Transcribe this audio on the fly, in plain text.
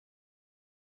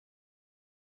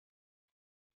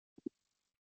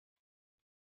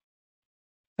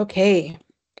Okay.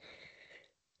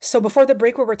 So before the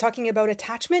break, we were talking about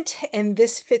attachment, and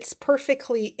this fits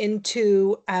perfectly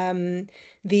into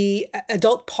the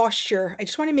adult posture. I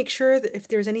just want to make sure that if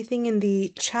there's anything in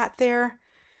the chat there.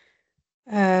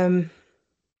 Um,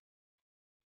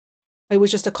 it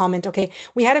was just a comment. Okay.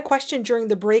 We had a question during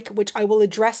the break, which I will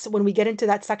address when we get into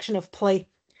that section of play.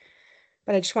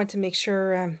 But I just want to make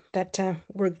sure that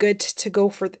we're good to go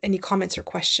for any comments or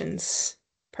questions.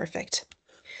 Perfect.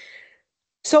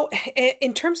 So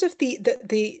in terms of the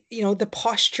the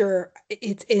posture,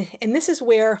 and this is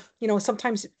where,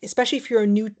 sometimes, especially if you're a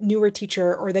newer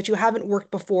teacher or that you haven't worked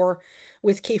before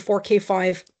with K4,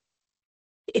 K5,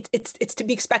 it's to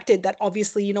be expected that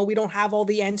obviously, we don't have all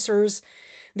the answers.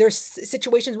 There's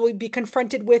situations we'll be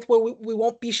confronted with where we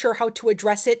won't be sure how to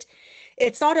address it.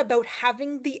 It's not about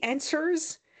having the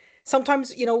answers.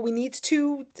 Sometimes, we need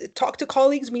to talk to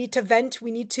colleagues, we need to vent,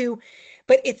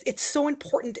 but it's so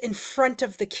important in front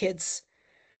of the kids.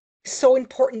 So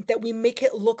important that we make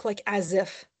it look like as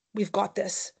if we've got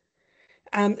this.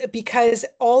 Because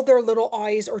all their little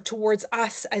eyes are towards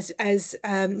us as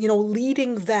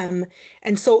leading them.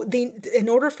 And so in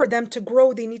order for them to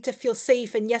grow, they need to feel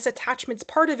safe. And yes, attachment's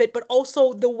part of it, but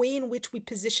also the way in which we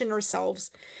position ourselves.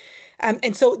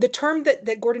 And so the term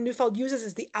that Gordon Neufeld uses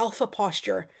is the alpha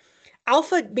posture.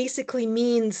 Alpha basically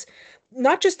means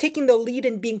not just taking the lead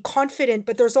and being confident,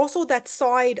 but there's also that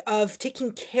side of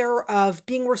taking care of,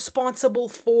 being responsible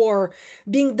for,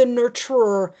 being the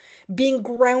nurturer, being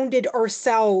grounded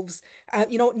ourselves,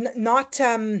 not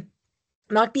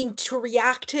being too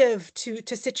reactive to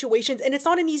situations. And it's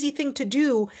not an easy thing to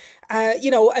do. I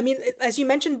mean, as you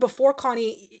mentioned before,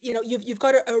 Connie, you've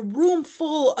got a room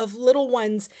full of little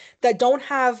ones that don't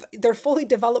have their fully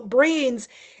developed brains,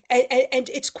 and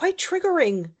it's quite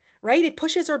triggering, right? It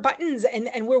pushes our buttons,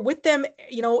 and we're with them,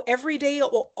 every day,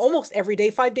 well, almost every day,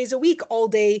 5 days a week, all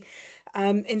day.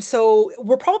 And so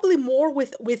we're probably more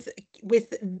with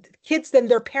kids than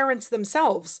their parents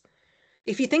themselves.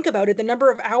 If you think about it, the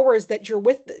number of hours that you're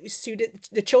with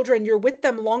the children, you're with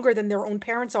them longer than their own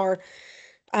parents are.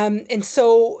 And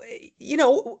so,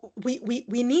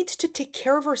 we need to take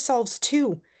care of ourselves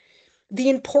too. The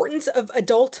importance of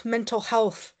adult mental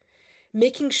health,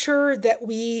 making sure that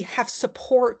we have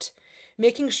support,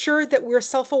 making sure that we're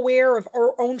self-aware of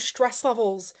our own stress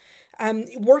levels,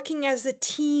 working as a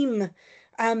team.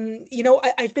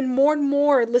 I've been more and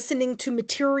more listening to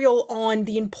material on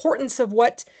the importance of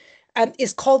what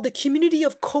is called the community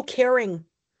of co-caring.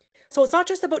 So it's not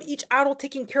just about each adult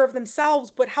taking care of themselves,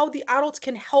 but how the adults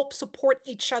can help support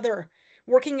each other,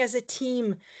 working as a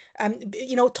team,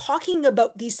 talking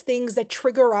about these things that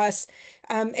trigger us,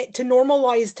 to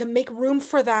normalize, to make room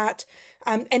for that.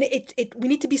 And we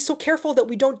need to be so careful that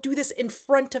we don't do this in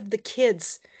front of the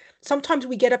kids. Sometimes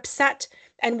we get upset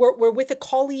and we're with a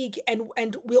colleague and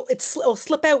it'll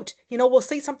slip out. We'll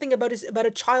say something about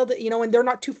a child, and they're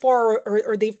not too far,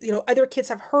 or they've, other kids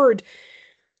have heard.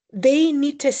 They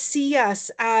need to see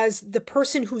us as the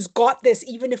person who's got this,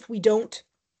 even if we don't.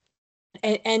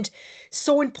 And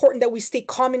so important that we stay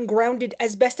calm and grounded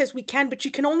as best as we can. But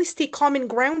you can only stay calm and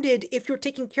grounded if you're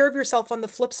taking care of yourself on the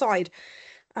flip side.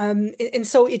 And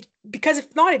so because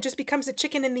if not, it just becomes a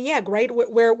chicken and the egg, right?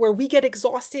 Where we get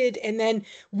exhausted and then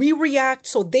we react.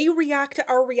 So they react to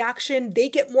our reaction. They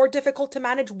get more difficult to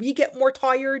manage. We get more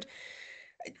tired.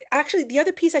 Actually, the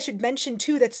other piece I should mention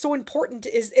too that's so important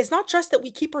is not just that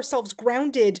we keep ourselves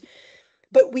grounded,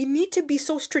 but we need to be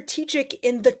so strategic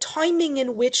in the timing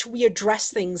in which we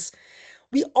address things.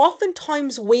 We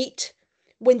oftentimes wait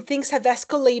when things have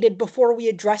escalated before we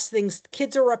address things.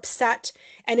 Kids are upset,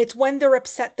 and it's when they're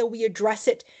upset that we address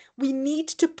it. We need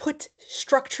to put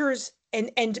structures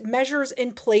and measures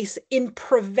in place in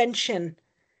prevention.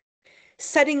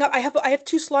 Setting up, I have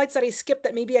two slides that I skipped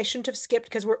that maybe I shouldn't have skipped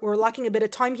because we're lacking a bit of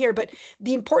time here, but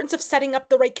the importance of setting up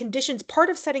the right conditions.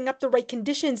 Part of setting up the right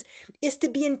conditions is to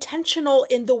be intentional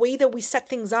in the way that we set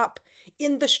things up,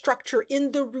 in the structure,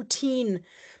 in the routine,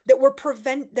 that we're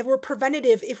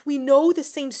preventative. If we know the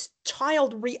same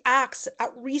child reacts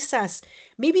at recess,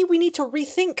 maybe we need to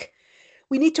rethink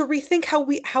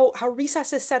how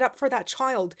recess is set up for that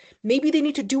child. Maybe they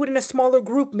need to do it in a smaller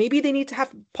group. Maybe they need to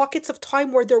have pockets of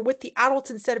time where they're with the adults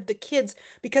instead of the kids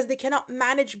because they cannot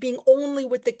manage being only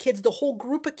with the kids, the whole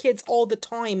group of kids all the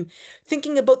time,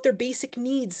 thinking about their basic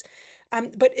needs.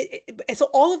 So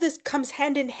all of this comes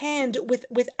hand in hand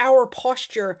with our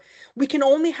posture. We can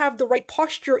only have the right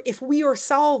posture if we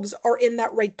ourselves are in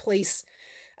that right place.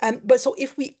 But so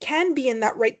if we can be in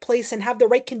that right place and have the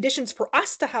right conditions for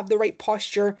us to have the right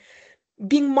posture,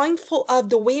 being mindful of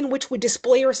the way in which we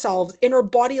display ourselves in our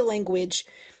body language,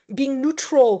 being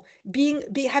neutral,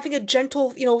 having a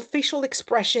gentle, facial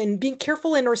expression, being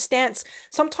careful in our stance.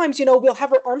 Sometimes, we'll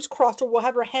have our arms crossed or we'll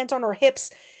have our hands on our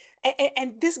hips.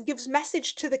 And this gives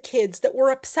message to the kids that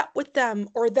we're upset with them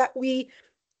or that we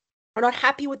are not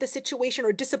happy with the situation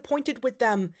or disappointed with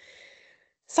them.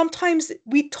 Sometimes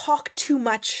we talk too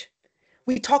much.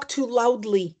 We talk too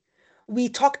loudly. We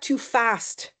talk too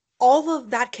fast. All of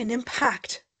that can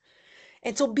impact.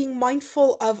 And so being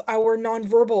mindful of our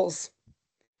nonverbals.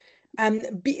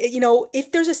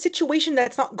 If there's a situation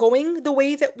that's not going the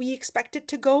way that we expect it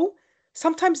to go,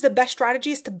 sometimes the best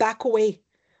strategy is to back away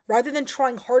rather than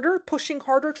trying harder, pushing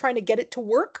harder, trying to get it to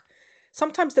work.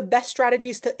 Sometimes the best strategy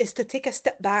is to take a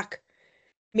step back.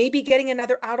 Maybe getting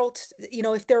another adult,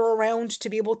 if they're around, to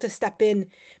be able to step in.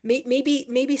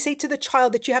 Maybe say to the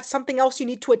child that you have something else you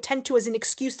need to attend to as an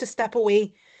excuse to step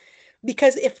away.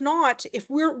 Because if not, if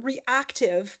we're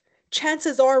reactive,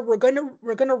 chances are we're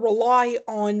gonna rely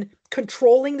on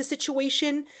controlling the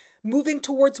situation, moving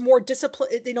towards more discipline,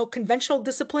 conventional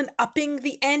discipline, upping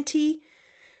the ante.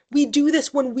 We do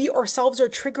this when we ourselves are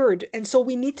triggered, and so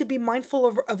we need to be mindful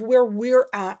of where we're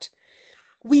at.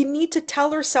 We need to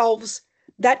tell ourselves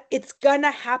that it's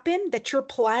gonna happen, that your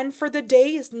plan for the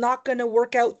day is not gonna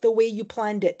work out the way you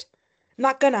planned it.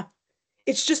 Not gonna.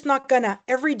 It's just not gonna.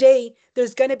 Every day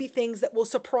there's gonna be things that will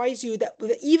surprise you that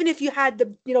even if you had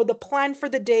the plan for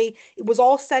the day, it was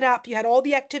all set up, you had all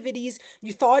the activities,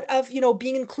 you thought of,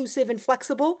 being inclusive and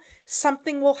flexible,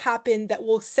 something will happen that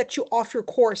will set you off your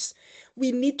course.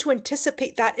 We need to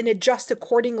anticipate that and adjust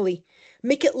accordingly.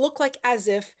 Make it look like as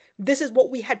if this is what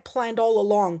we had planned all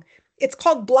along. It's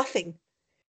called bluffing.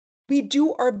 We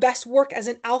do our best work as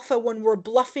an alpha when we're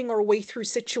bluffing our way through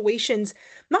situations,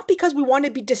 not because we want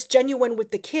to be disgenuine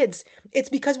with the kids. It's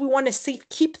because we want to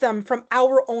keep them from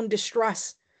our own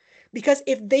distress. Because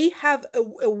if they have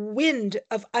a wind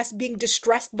of us being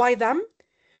distressed by them,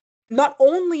 not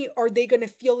only are they going to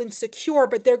feel insecure,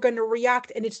 but they're going to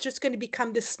react, and it's just going to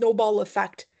become this snowball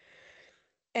effect.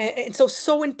 And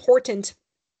so important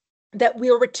that we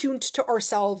are attuned to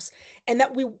ourselves and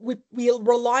that we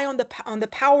rely on the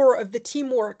power of the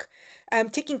teamwork,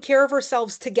 taking care of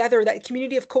ourselves together, that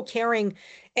community of co-caring.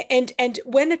 And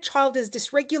when a child is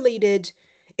dysregulated,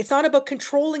 it's not about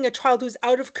controlling a child who's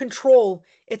out of control.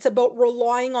 It's about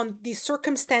relying on the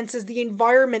circumstances, the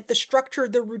environment, the structure,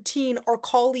 the routine, our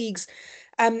colleagues,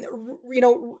 you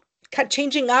know,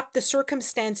 changing up the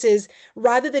circumstances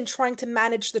rather than trying to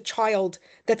manage the child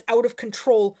that's out of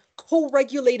control,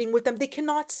 co-regulating with them. They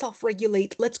cannot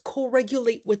self-regulate. Let's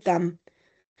co-regulate with them.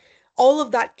 All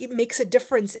of that makes a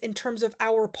difference in terms of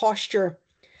our posture.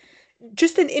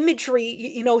 Just an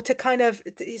imagery, to kind of,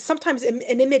 sometimes an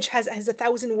image has a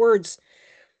thousand words.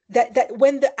 That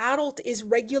when the adult is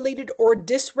regulated or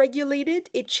dysregulated,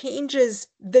 it changes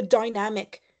the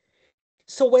dynamic.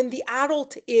 So when the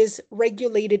adult is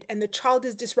regulated and the child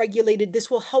is dysregulated,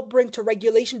 this will help bring to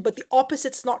regulation, but the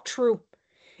opposite's not true.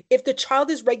 If the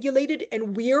child is regulated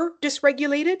and we're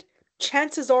dysregulated,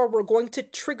 chances are we're going to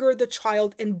trigger the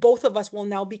child and both of us will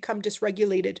now become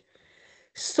dysregulated.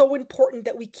 So important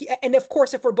that we keep, and of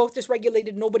course, if we're both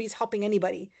dysregulated, nobody's helping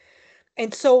anybody.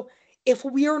 And so if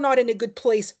we're not in a good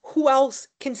place, who else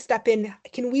can step in?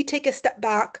 Can we take a step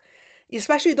back?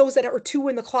 Especially those that are two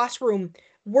in the classroom,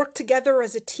 work together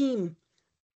as a team.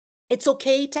 It's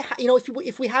okay to,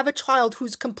 if we have a child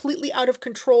who's completely out of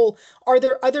control, are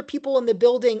there other people in the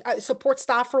building, support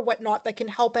staff or whatnot, that can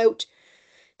help out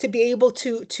to be able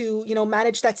to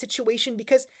manage that situation?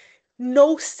 Because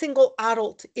no single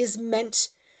adult is meant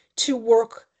to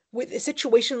work with a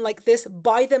situation like this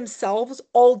by themselves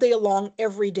all day long,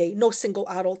 every day. No single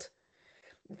adult.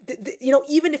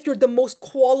 Even if you're the most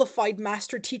qualified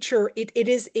master teacher, it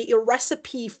is a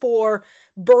recipe for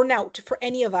burnout for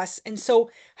any of us. And so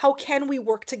how can we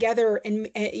work together and,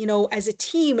 as a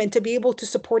team and to be able to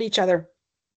support each other?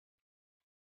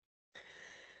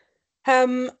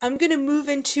 I'm going to move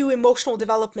into emotional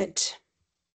development.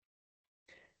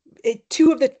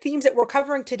 Two of the themes that we're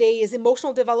covering today is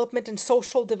emotional development and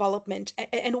social development.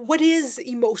 And what is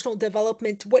emotional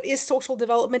development? What is social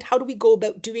development? How do we go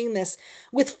about doing this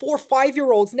with 4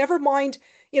 5-year-olds? Never mind,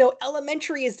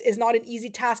 elementary is not an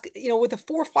easy task. With a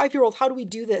 4 5-year-old, how do we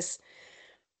do this?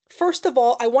 First of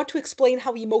all, I want to explain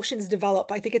how emotions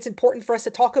develop. I think it's important for us to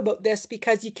talk about this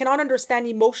because you cannot understand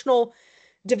emotional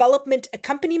development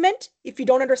accompaniment if you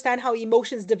don't understand how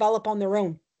emotions develop on their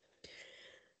own.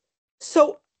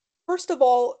 So, first of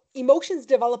all, emotions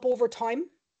develop over time.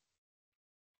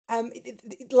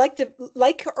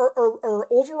 Like our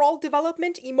overall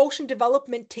development, emotion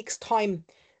development takes time.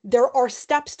 There are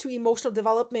steps to emotional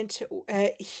development.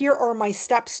 Here are my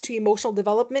steps to emotional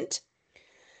development.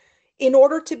 In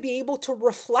order to be able to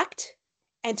reflect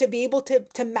and to be able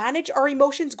to manage our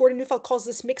emotions, Gordon Neufeld calls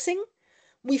this mixing.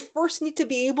 We first need to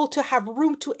be able to have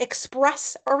room to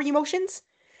express our emotions,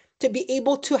 to be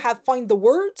able to find the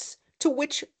words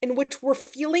in which we're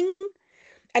feeling.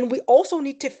 And we also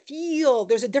need to feel.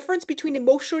 There's a difference between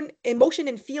emotion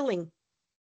and feeling.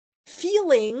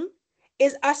 Feeling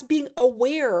is us being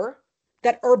aware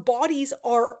that our bodies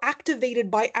are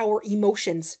activated by our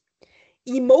emotions.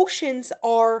 Emotions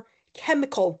are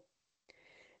chemical.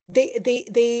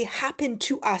 They happen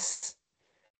to us,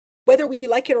 whether we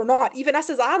like it or not. Even us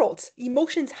as adults,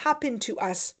 emotions happen to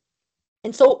us.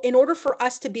 And so in order for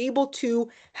us to be able to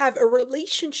have a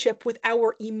relationship with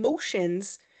our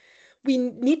emotions, we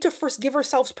need to first give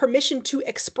ourselves permission to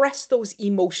express those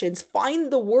emotions,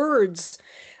 find the words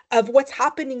of what's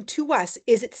happening to us.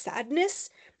 Is it sadness?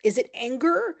 Is it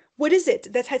anger? What is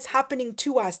it that's happening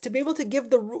to us? To be able to give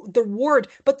the word,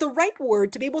 but the right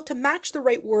word, to be able to match the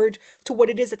right word to what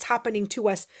it is that's happening to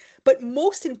us. But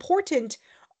most important,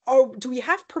 do we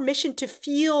have permission to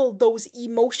feel those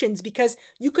emotions? Because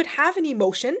you could have an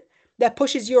emotion that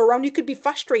pushes you around. You could be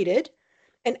frustrated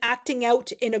and acting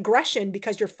out in aggression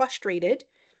because you're frustrated,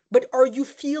 but are you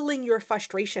feeling your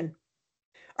frustration?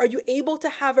 Are you able to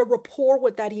have a rapport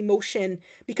with that emotion?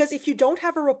 Because if you don't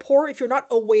have a rapport, if you're not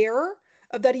aware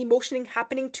of that emotion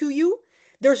happening to you,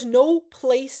 there's no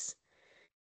place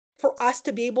for us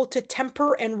to be able to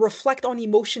temper and reflect on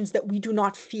emotions that we do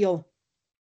not feel.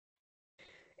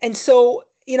 And so,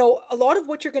 a lot of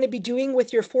what you're going to be doing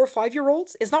with your 4 or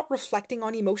 5-year-olds is not reflecting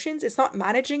on emotions. It's not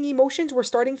managing emotions. We're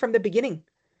starting from the beginning.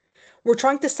 We're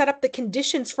trying to set up the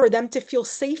conditions for them to feel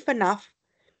safe enough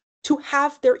to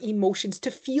have their emotions,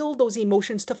 to feel those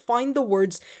emotions, to find the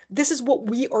words. This is what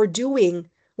we are doing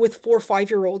with 4 or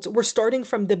 5-year-olds. We're starting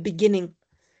from the beginning.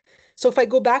 So if I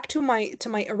go back to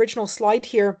my original slide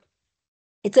here,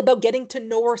 it's about getting to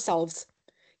know ourselves,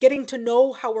 getting to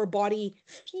know how our body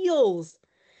feels,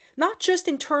 not just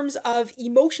in terms of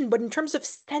emotion, but in terms of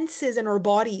senses in our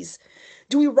bodies.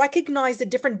 Do we recognize the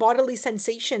different bodily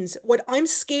sensations? When I'm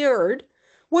scared,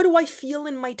 what do I feel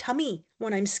in my tummy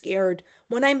when I'm scared?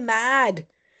 When I'm mad?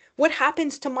 What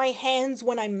happens to my hands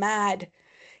when I'm mad?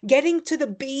 Getting to the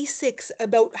basics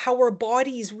about how our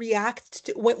bodies react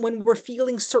when we're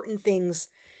feeling certain things.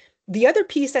 The other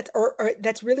piece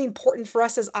that's really important for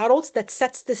us as adults that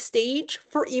sets the stage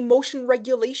for emotion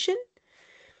regulation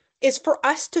is for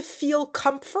us to feel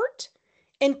comfort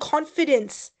and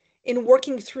confidence in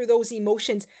working through those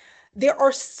emotions. There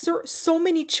are so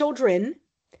many children,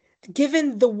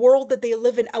 given the world that they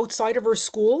live in outside of our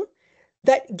school,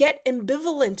 that get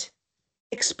ambivalent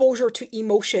exposure to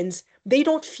emotions. They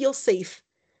don't feel safe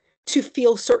to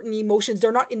feel certain emotions.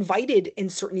 They're not invited in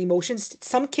certain emotions.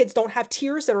 Some kids don't have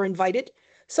tears that are invited.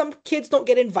 Some kids don't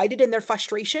get invited in their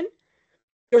frustration.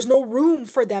 There's no room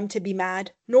for them to be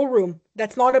mad. No room.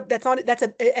 That's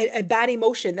a bad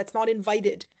emotion. That's not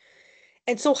invited.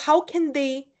 And so how can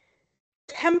they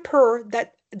temper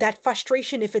that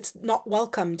frustration if it's not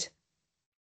welcomed?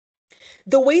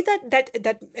 The way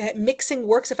that mixing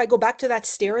works, if I go back to that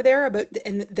stair there about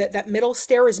and that middle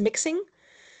stair is mixing.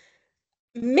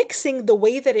 Mixing, the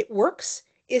way that it works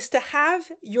is to have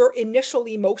your initial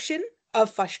emotion of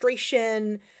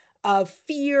frustration, of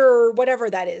fear, whatever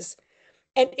that is.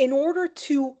 And in order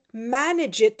to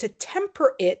manage it, to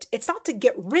temper it, it's not to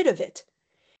get rid of it,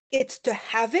 it's to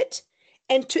have it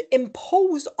and to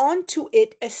impose onto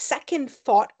it a second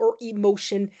thought or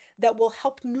emotion that will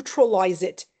help neutralize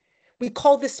it. We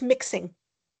call this mixing.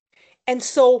 And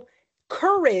so,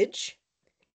 courage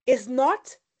is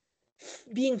not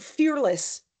being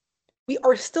fearless. We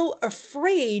are still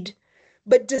afraid,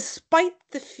 but despite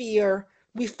the fear,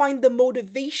 we find the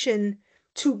motivation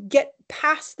to get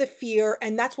past the fear,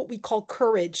 and that's what we call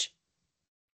courage.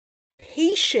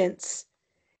 Patience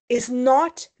is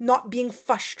not being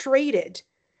frustrated.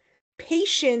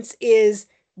 Patience is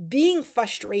being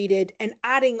frustrated and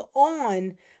adding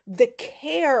on the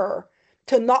care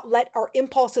to not let our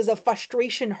impulses of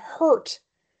frustration hurt.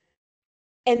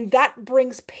 And that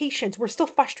brings patience. We're still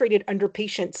frustrated under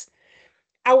patience.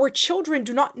 Our children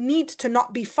do not need to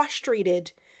not be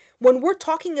frustrated. When we're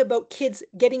talking about kids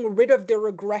getting rid of their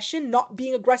aggression, not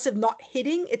being aggressive, not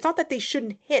hitting, it's not that they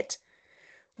shouldn't hit.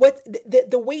 What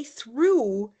the way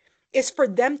through is for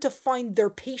them to find their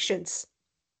patience.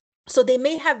 So they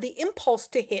may have the impulse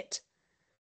to hit,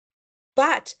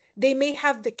 but they may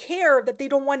have the care that they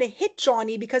don't want to hit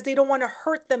Johnny because they don't want to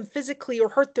hurt them physically or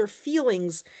hurt their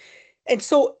feelings. And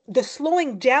so the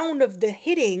slowing down of the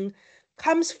hitting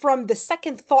comes from the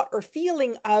second thought or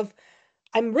feeling of,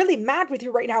 I'm really mad with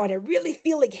you right now and I really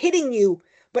feel like hitting you,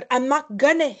 but I'm not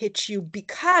gonna hit you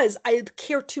because I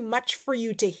care too much for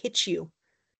you to hit you.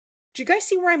 Do you guys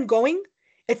see where I'm going?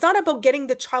 It's not about getting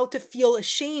the child to feel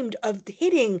ashamed of the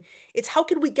hitting. It's how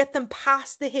could we get them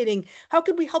past the hitting? How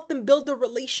could we help them build a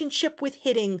relationship with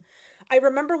hitting? I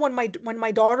remember when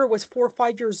my daughter was 4 or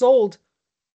 5 years old,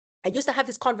 I used to have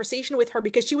this conversation with her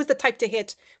because she was the type to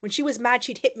hit. When she was mad,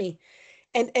 she'd hit me.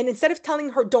 And instead of telling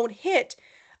her don't hit,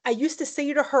 I used to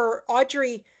say to her,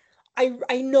 Audrey,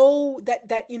 I know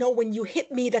that when you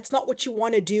hit me, that's not what you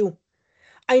want to do.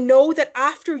 I know that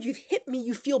after you've hit me,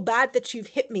 you feel bad that you've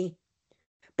hit me.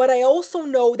 But I also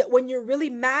know that when you're really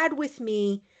mad with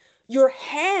me, your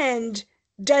hand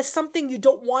does something you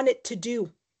don't want it to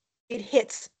do. It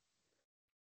hits.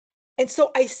 And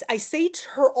so I say to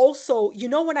her also,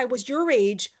 when I was your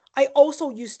age, I also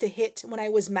used to hit when I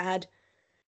was mad.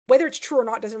 Whether it's true or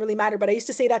not doesn't really matter, but I used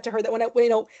to say that to her that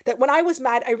when I was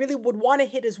mad, I really would want to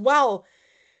hit as well.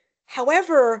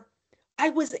 However, I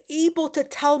was able to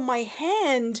tell my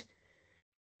hand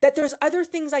that there's other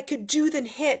things I could do than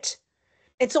hit.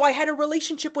 And so I had a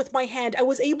relationship with my hand. I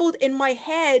was able in my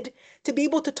head to be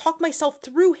able to talk myself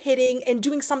through hitting and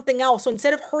doing something else. So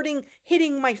instead of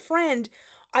hitting my friend,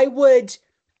 I would,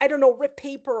 I don't know, rip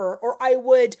paper, or I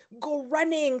would go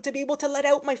running to be able to let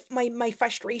out my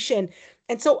frustration.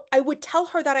 And so I would tell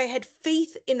her that I had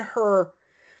faith in her.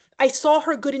 I saw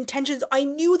her good intentions. I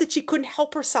knew that she couldn't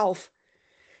help herself.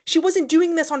 She wasn't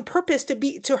doing this on purpose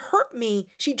to hurt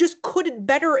me. She just couldn't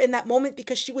better in that moment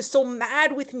because she was so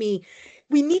mad with me.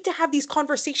 We need to have these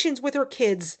conversations with our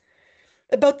kids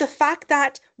about the fact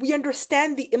that we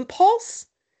understand the impulse,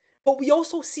 but we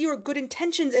also see our good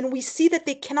intentions and we see that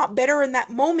they cannot better in that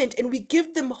moment, and we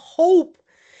give them hope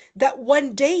that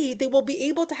one day they will be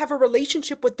able to have a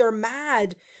relationship with their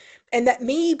mad, and that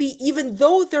maybe even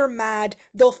though they're mad,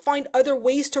 they'll find other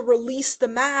ways to release the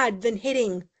mad than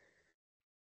hitting.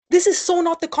 This is so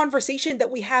not the conversation that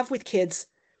we have with kids.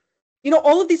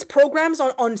 All of these programs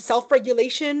on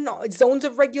self-regulation, zones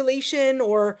of regulation,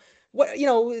 or what,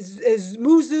 is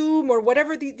Muzoom or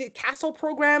whatever the castle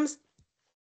programs,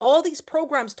 all these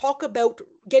programs talk about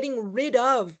getting rid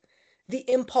of the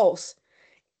impulse.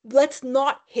 Let's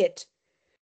not hit.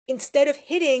 Instead of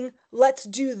hitting, let's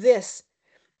do this.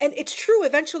 And it's true,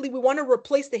 eventually we want to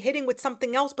replace the hitting with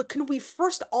something else, but can we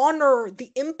first honor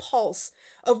the impulse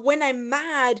of when I'm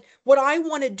mad, what I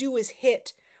want to do is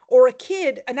hit? Or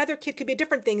another kid could be a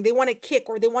different thing. They want to kick,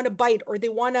 or they want to bite, or they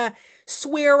want to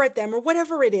swear at them, or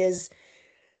whatever it is.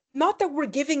 Not that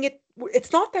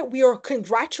it's not that we are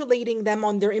congratulating them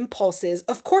on their impulses.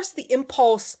 Of course, the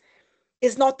impulse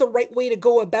is not the right way to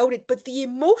go about it, but the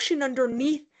emotion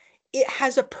underneath it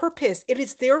has a purpose. It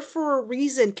is there for a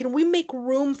reason. Can we make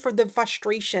room for the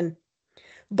frustration?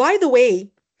 By the way,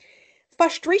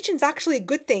 frustration is actually a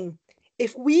good thing.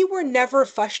 If we were never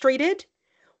frustrated,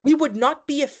 we would not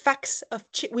be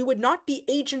we would not be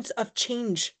agents of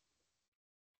change.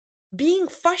 Being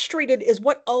frustrated is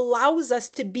what allows us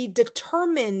to be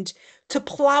determined to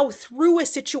plow through a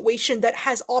situation that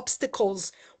has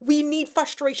obstacles. We need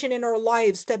frustration in our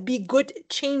lives to be good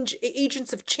change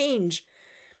agents of change.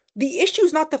 The issue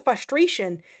is not the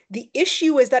frustration. The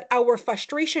issue is that our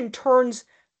frustration turns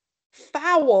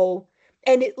foul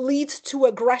and it leads to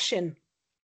aggression.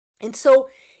 And so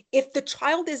if the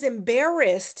child is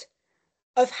embarrassed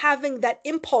of having that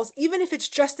impulse, even if it's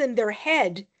just in their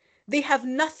head, they have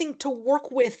nothing to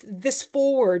work with this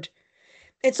forward.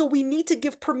 And so we need to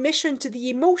give permission to the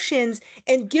emotions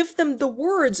and give them the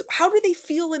words. How do they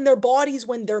feel in their bodies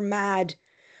when they're mad?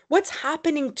 What's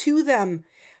happening to them?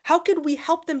 How could we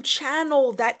help them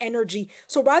channel that energy?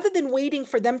 So rather than waiting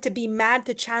for them to be mad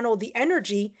to channel the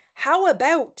energy, how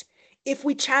about if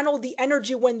we channel the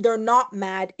energy when they're not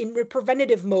mad in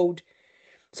preventative mode?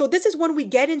 So this is when we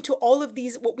get into all of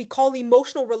these, what we call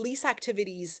emotional release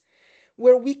activities,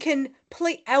 where we can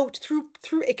play out through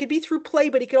it could be through play,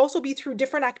 but it could also be through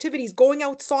different activities, going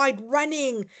outside,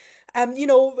 running,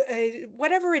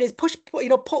 whatever it is,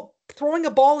 throwing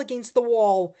a ball against the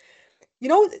wall.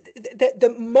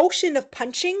 The motion of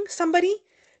punching somebody,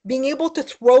 being able to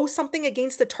throw something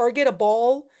against the target, a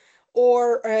ball,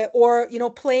 or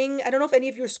playing. I don't know if any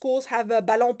of your schools have a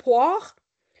ballon poire,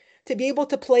 to be able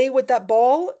to play with that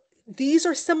ball. These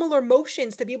are similar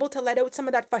motions to be able to let out some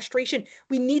of that frustration.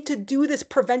 We need to do this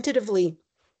preventatively.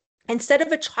 Instead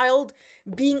of a child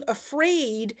being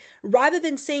afraid, rather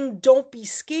than saying, don't be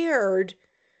scared,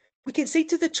 we can say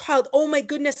to the child, oh my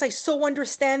goodness, I so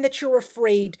understand that you're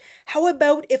afraid. How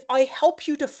about if I help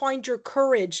you to find your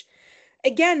courage?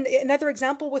 Again, another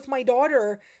example with my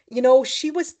daughter,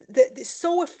 she was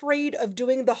so afraid of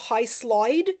doing the high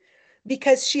slide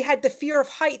because she had the fear of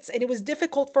heights and it was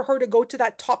difficult for her to go to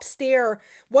that top stair.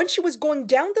 Once she was going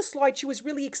down the slide, she was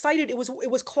really excited. It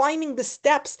was climbing the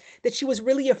steps that she was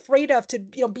really afraid of, to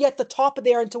be at the top of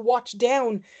there and to watch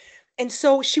down. And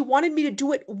so she wanted me to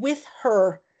do it with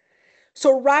her.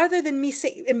 So rather than me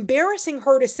embarrassing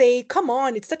her to say, come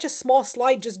on, it's such a small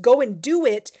slide, just go and do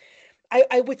it,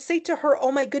 I would say to her,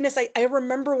 oh my goodness, I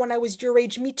remember when I was your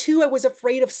age, me too, I was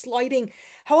afraid of sliding.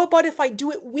 How about if I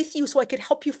do it with you so I could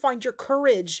help you find your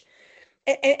courage?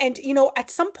 And at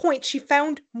some point she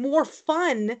found more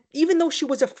fun, even though she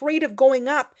was afraid of going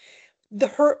up.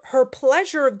 Her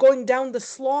pleasure of going down the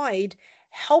slide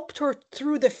helped her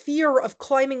through the fear of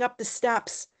climbing up the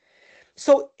steps.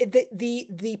 So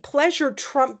the pleasure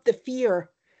trumped the fear.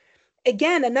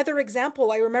 Again, another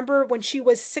example, I remember when she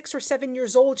was 6 or 7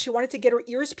 years old, she wanted to get her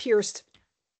ears pierced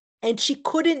and she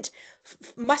couldn't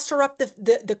muster up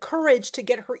the courage to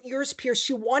get her ears pierced.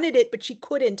 She wanted it, but she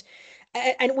couldn't.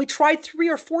 And we tried 3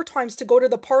 or 4 times to go to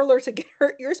the parlor to get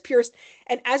her ears pierced.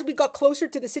 And as we got closer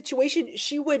to the situation,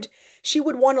 she would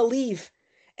want to leave.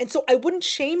 And so I wouldn't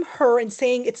shame her in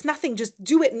saying, it's nothing, just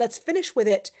do it and let's finish with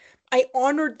it. I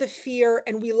honored the fear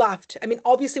and we left. I mean,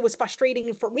 obviously it was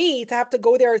frustrating for me to have to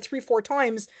go there 3, 4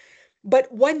 times,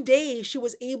 but one day she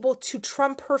was able to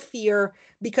trump her fear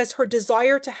because her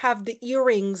desire to have the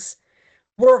earrings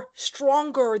were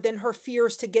stronger than her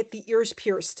fears to get the ears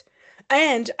pierced.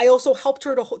 And I also helped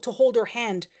her to hold her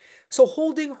hand. So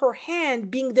holding her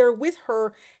hand, being there with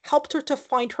her, helped her to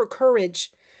find her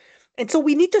courage. And so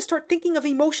we need to start thinking of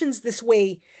emotions this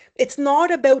way. It's not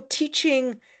about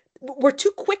teaching. We're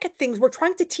too quick at things. We're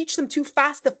trying to teach them too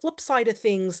fast, the flip side of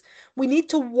things. We need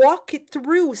to walk it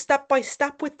through step by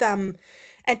step with them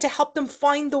and to help them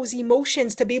find those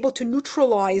emotions, to be able to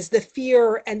neutralize the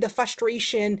fear and the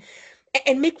frustration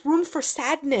and make room for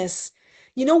sadness.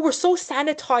 We're so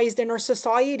sanitized in our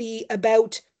society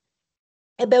about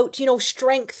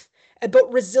strength,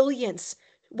 about resilience.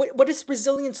 What does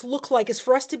resilience look like? Is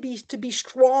for us to be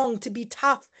strong, to be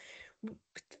tough.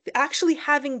 Actually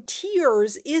having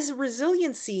tears is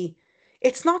resiliency.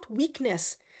 It's not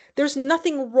weakness. There's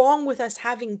nothing wrong with us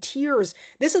having tears.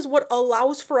 This is what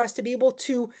allows for us to be able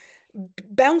to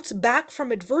bounce back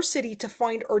from adversity to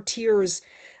find our tears.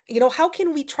 How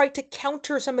can we try to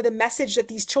counter some of the message that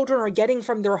these children are getting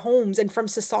from their homes and from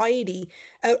society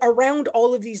around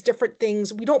all of these different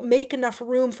things? We don't make enough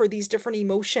room for these different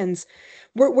emotions.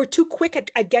 We're too quick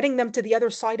at getting them to the other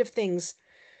side of things.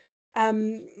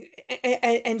 Um,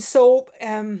 and so,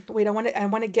 wait, I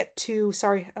want to get to,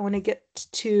 sorry, I want to get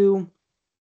to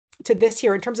this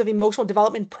here in terms of emotional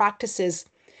development practices.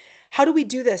 How do we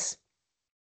do this?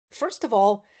 First of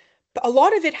all, a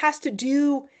lot of it has to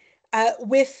do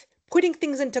with putting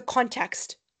things into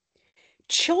context.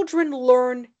 Children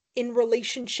learn in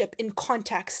relationship, in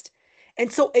context.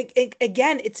 And so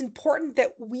again, it's important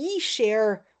that we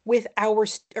share with our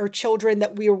children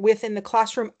that we are with in the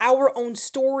classroom our own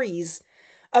stories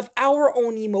of our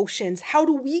own emotions. How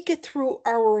do we get through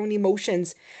our own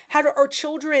emotions? How do our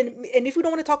children, and if we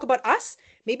don't want to talk about us,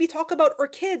 maybe talk about our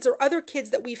kids or other kids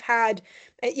that we've had,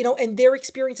 and their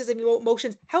experiences and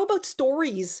emotions. How about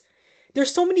stories?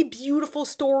 There's so many beautiful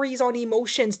stories on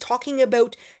emotions, talking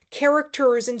about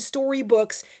characters in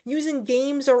storybooks, using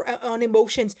games or on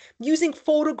emotions, using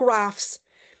photographs.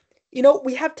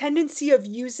 We have tendency of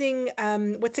using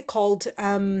what's it called?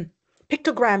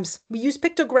 Pictograms. We use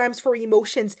pictograms for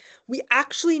emotions. We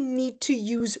actually need to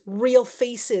use real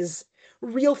faces,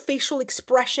 real facial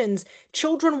expressions.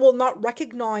 Children will not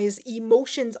recognize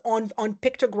emotions on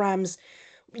pictograms.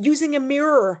 Using a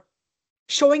mirror,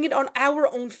 showing it on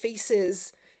our own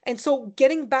faces. And so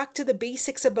getting back to the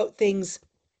basics about things,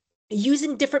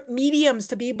 using different mediums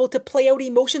to be able to play out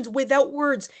emotions without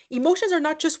words. Emotions are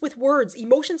not just with words.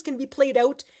 Emotions can be played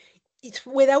out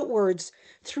without words,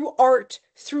 through art,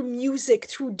 through music,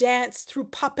 through dance, through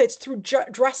puppets, through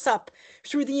dress up,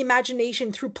 through the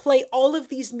imagination, through play. All of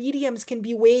these mediums can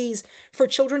be ways for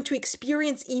children to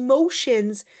experience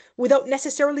emotions without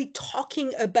necessarily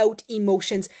talking about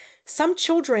emotions. Some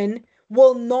children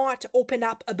will not open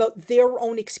up about their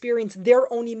own experience,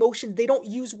 their own emotions. They don't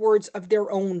use words of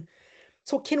their own.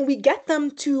 So can we get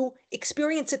them to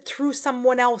experience it through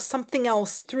someone else, something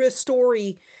else, through a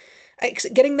story,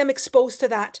 getting them exposed to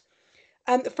that?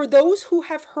 For those who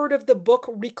have heard of the book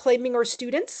Reclaiming Our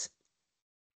Students,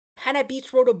 Hannah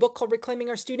Beach wrote a book called Reclaiming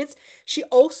Our Students. She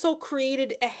also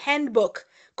created a handbook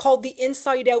called the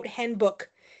Inside Out Handbook.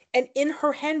 And in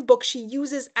her handbook, she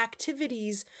uses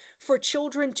activities for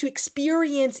children to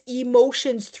experience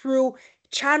emotions through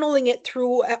channeling it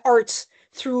through arts,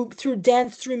 through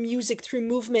dance, through music, through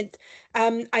movement.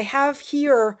 I have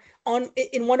here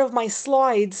in one of my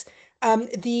slides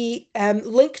the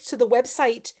link to the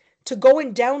website to go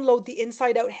and download the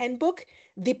Inside Out Handbook.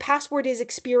 The password is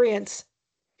experience,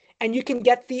 and you can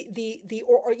get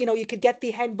or you could get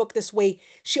the handbook this way.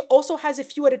 She also has a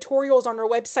few editorials on her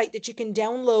website that you can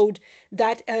download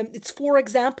that it's 4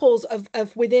 examples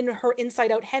of within her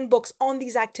Inside Out handbooks on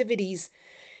these activities.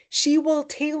 She will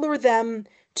tailor them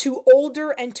to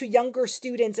older and to younger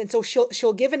students, and so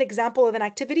she'll give an example of an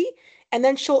activity, and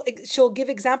then she'll give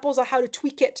examples of how to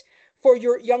tweak it for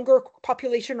your younger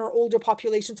population or older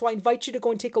population. So I invite you to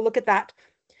go and take a look at that.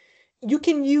 You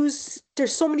can use,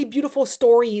 there's so many beautiful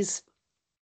stories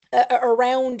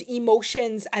around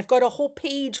emotions. I've got a whole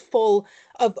page full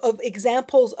of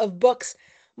examples of books.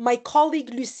 My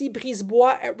colleague Lucie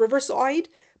Brisebois at Riverside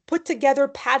put together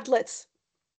Padlets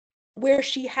where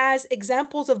she has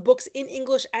examples of books in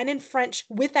English and in French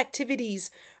with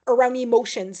activities around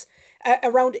emotions,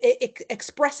 around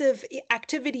expressive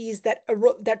activities that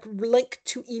link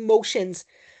to emotions,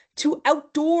 to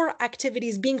outdoor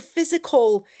activities, being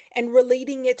physical and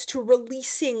relating it to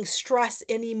releasing stress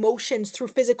and emotions through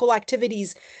physical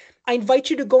activities. I invite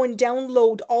you to go and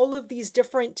download all of these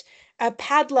different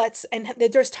Padlets, and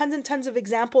there's tons and tons of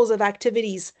examples of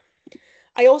activities.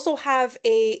 I also have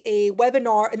a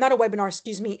webinar, not a webinar,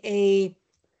 excuse me, a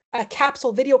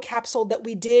capsule, video capsule that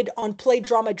we did on play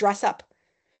drama dress up.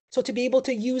 So to be able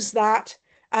to use that,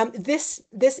 this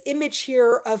image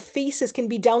here of faces can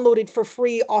be downloaded for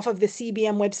free off of the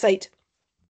CBM website.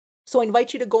 So I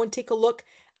invite you to go and take a look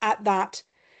at that.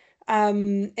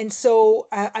 And so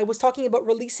I was talking about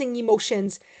releasing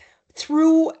emotions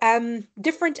through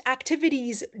different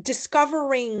activities,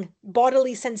 discovering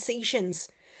bodily sensations,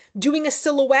 doing a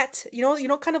silhouette,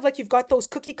 kind of like you've got those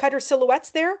cookie cutter silhouettes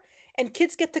there, and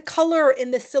kids get to color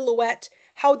in the silhouette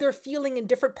how they're feeling in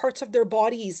different parts of their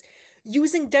bodies,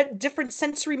 using different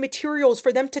sensory materials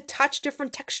for them to touch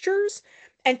different textures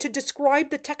and to describe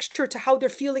the texture to how they're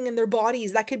feeling in their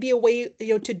bodies. That could be a way,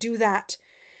 to do that.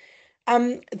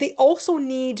 They also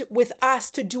need with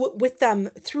us to do it with them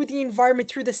through the environment,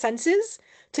 through the senses,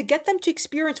 to get them to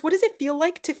experience what does it feel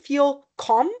like to feel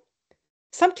calm.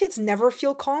 Some kids never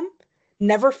feel calm,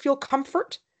 never feel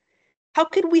comfort. How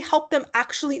could we help them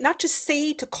actually not just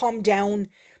say to calm down,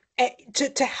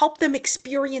 to help them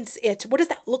experience it? What does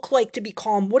that look like to be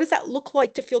calm? What does that look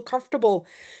like to feel comfortable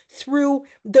through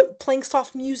the playing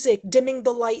soft music, dimming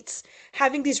the lights,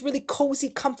 having these really cozy,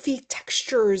 comfy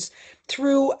textures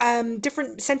through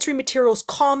different sensory materials,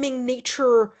 calming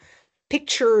nature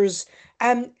pictures,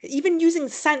 even using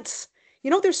scents.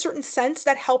 There's certain scents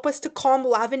that help us to calm,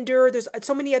 lavender. There's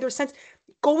so many other scents.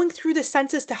 Going through the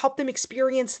senses to help them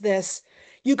experience this.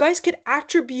 You guys could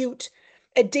attribute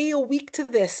a day a week to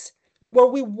this, where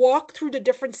we walk through the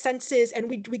different senses and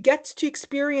we get to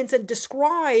experience and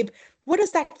describe what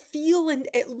does that feel and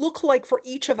it look like for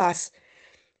each of us.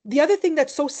 The other thing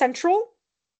that's so central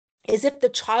is if the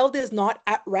child is not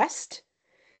at rest,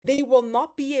 they will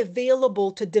not be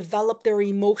available to develop their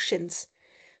emotions.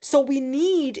 So we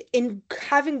need, in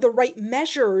having the right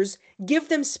measures, give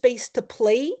them space to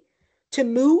play, to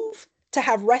move, to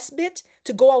have respite,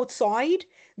 to go outside.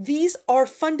 These are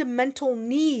fundamental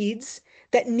needs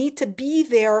that need to be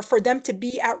there for them to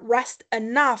be at rest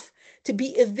enough to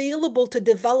be available to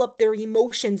develop their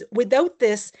emotions. Without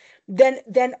this,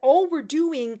 then all we're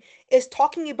doing is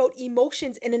talking about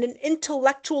emotions in an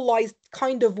intellectualized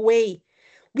kind of way.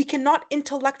 We cannot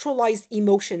intellectualize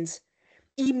emotions.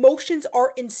 Emotions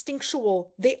are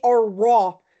instinctual, they are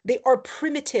raw, they are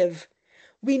primitive.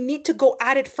 We need to go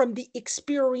at it from the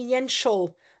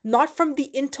experiential, not from the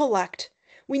intellect.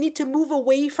 We need to move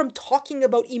away from talking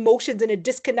about emotions in a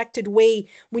disconnected way.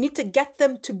 We need to get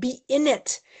them to be in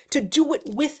it, to do it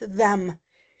with them.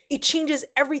 It changes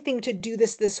everything to do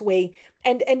this way.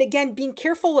 And again, being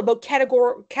careful about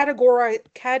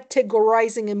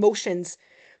categorizing emotions.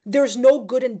 There's no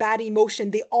good and bad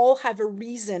emotion. They all have a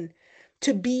reason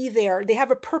to be there. They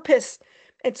have a purpose.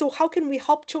 And so how can we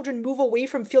help children move away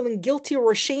from feeling guilty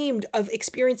or ashamed of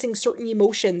experiencing certain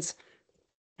emotions?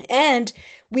 And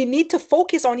we need to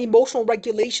focus on emotional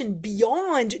regulation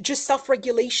beyond just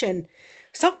self-regulation.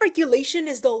 Self-regulation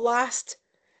is the last,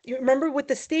 you remember with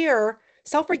the stair,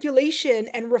 self-regulation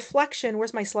and reflection,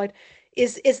 where's my slide,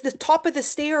 is the top of the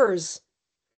stairs.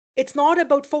 It's not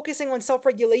about focusing on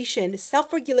self-regulation.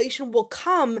 Self-regulation will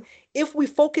come if we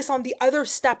focus on the other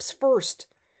steps first.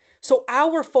 So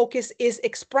our focus is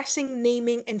expressing,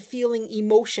 naming, and feeling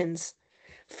emotions.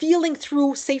 Feeling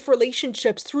through safe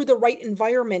relationships, through the right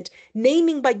environment,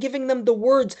 naming by giving them the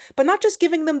words, but not just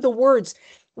giving them the words.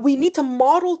 We need to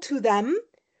model to them,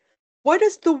 what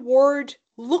does the word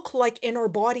look like in our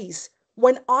bodies?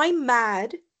 When I'm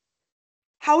mad,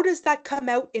 how does that come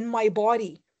out in my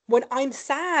body? When I'm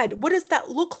sad, what does that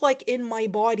look like in my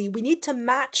body? We need to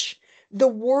match the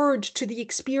word to the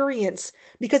experience,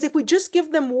 because if we just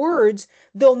give them words,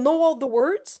 they'll know all the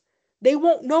words. They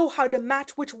won't know how to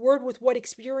match which word with what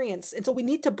experience. And so we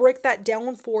need to break that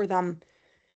down for them.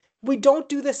 We don't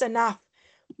do this enough.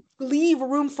 Leave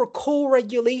room for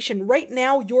co-regulation. Right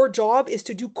now, your job is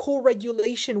to do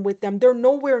co-regulation with them. They're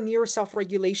nowhere near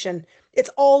self-regulation.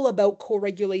 It's all about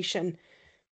co-regulation.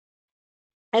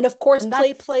 And of course, And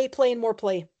play, that's, play, play, and more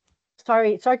play.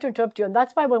 sorry to interrupt you. And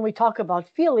that's why when we talk about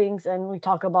feelings and we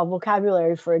talk about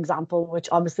vocabulary, for example, which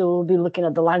obviously we'll be looking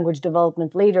at the language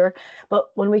development later,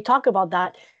 but when we talk about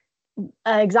that,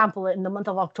 example, in the month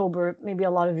of October, maybe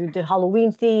a lot of you did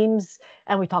Halloween themes,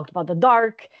 and we talked about the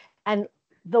dark. And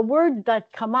the words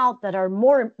that come out that are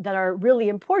really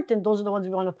important, those are the ones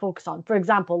we want to focus on. For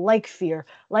example, like fear,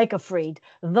 like afraid,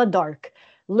 the dark.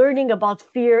 Learning about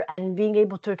fear and being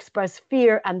able to express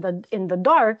fear and in the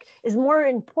dark is more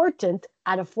important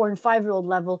at a 4 and 5 year old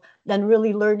level than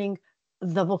really learning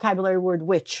the vocabulary word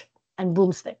witch and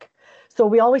broomstick. So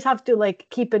we always have to like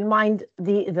keep in mind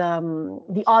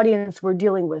the audience we're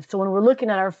dealing with. So when we're looking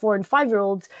at our 4 and 5 year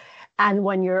olds, and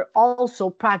when you're also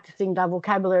practicing that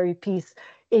vocabulary piece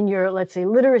in your, let's say,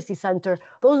 literacy center,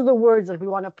 those are the words that we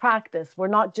want to practice. We're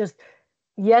not just,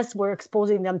 yes, we're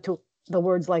exposing them to the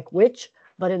words like witch,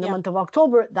 but in the Yeah. month of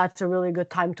October, that's a really good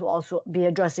time to also be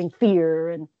addressing fear.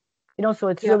 And, so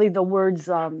it's Yeah. really the words.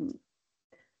 Mm-hmm.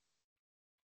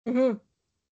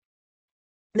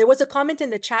 There was a comment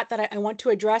in the chat that I want to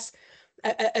address.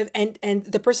 And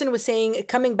the person was saying,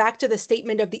 coming back to the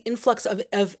statement of the influx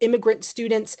of immigrant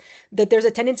students, that there's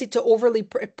a tendency to overly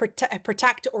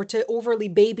protect or to overly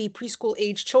baby preschool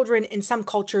age children in some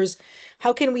cultures.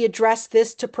 How can we address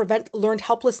this to prevent learned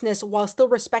helplessness while still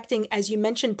respecting, as you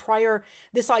mentioned prior,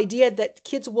 this idea that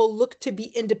kids will look to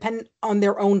be independent on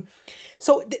their own?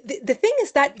 So the thing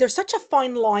is that there's such a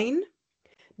fine line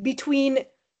between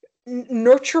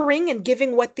nurturing and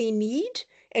giving what they need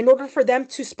in order for them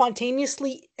to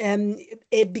spontaneously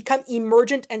become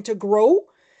emergent and to grow.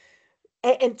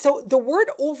 And so the word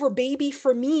over baby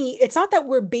for me, it's not that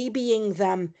we're babying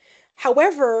them.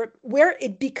 However, where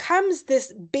it becomes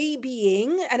this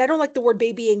babying, and I don't like the word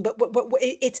babying, but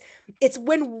it's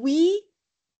when we,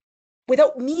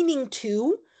 without meaning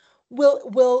to,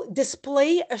 will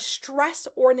display a stress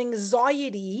or an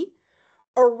anxiety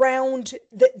around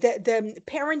the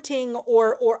parenting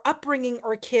or upbringing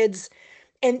our kids.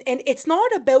 And it's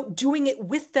not about doing it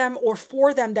with them or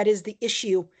for them that is the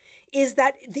issue, is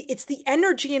that it's the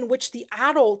energy in which the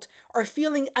adult are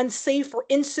feeling unsafe or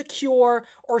insecure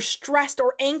or stressed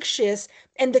or anxious,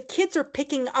 and the kids are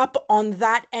picking up on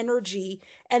that energy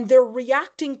and they're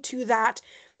reacting to that.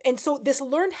 And so this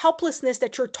learned helplessness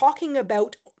that you're talking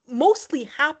about mostly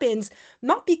happens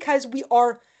not because we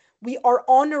are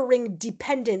honoring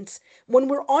dependence. When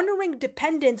we're honoring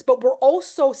dependence, but we're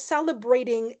also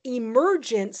celebrating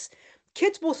emergence,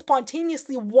 kids will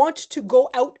spontaneously want to go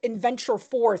out and venture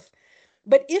forth.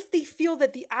 But if they feel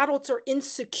that the adults are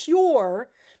insecure,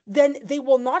 then they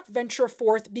will not venture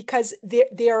forth because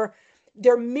they're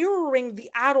mirroring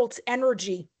the adult's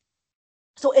energy.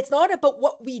 So it's not about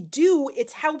what we do,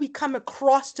 it's how we come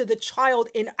across to the child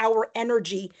in our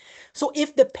energy. So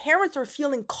if the parents are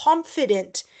feeling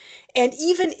confident, and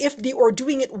even if they are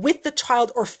doing it with the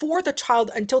child or for the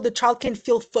child until the child can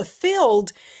feel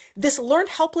fulfilled, this learned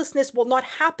helplessness will not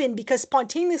happen because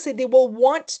spontaneously they will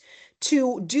want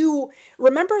to do.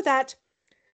 Remember that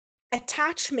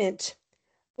attachment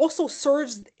also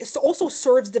serves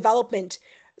development.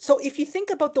 So if you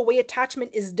think about the way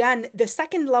attachment is done, the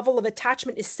second level of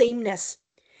attachment is sameness.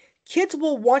 Kids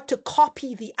will want to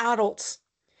copy the adults.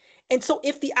 And so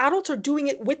if the adults are doing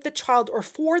it with the child or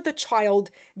for the child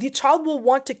will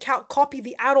want to copy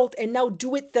the adult and now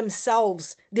do it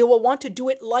themselves. They will want to do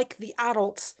it like the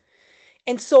adults.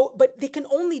 And so, but they can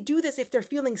only do this if they're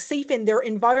feeling safe in their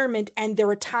environment and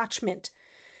their attachment.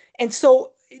 And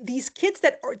so these kids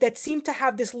that seem to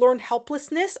have this learned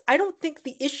helplessness, I don't think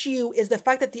the issue is the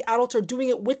fact that the adults are doing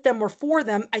it with them or for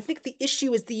them. I think the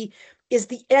issue is the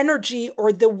energy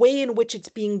or the way in which it's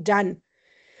being done.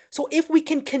 So if we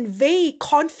can convey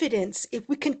confidence, if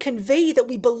we can convey that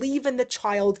we believe in the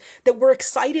child, that we're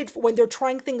excited when they're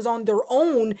trying things on their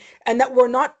own, and that we're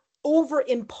not over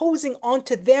imposing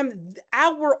onto them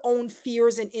our own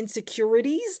fears and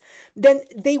insecurities, then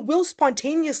they will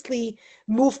spontaneously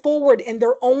move forward in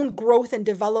their own growth and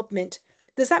development.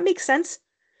 Does that make sense?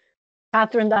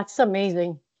 Catherine, that's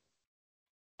amazing.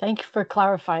 Thank you for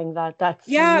clarifying that. That's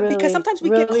Yeah, because really, sometimes we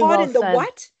get really caught well in the said.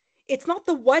 what? It's not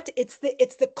the what, it's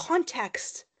the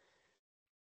context.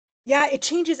 Yeah, it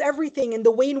changes everything in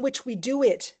the way in which we do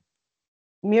it.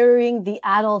 Mirroring the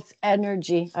adult's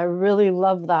energy. I really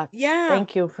love that. Yeah,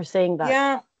 Thank you for saying that.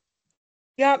 yeah,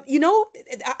 yeah.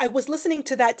 I was listening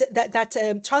to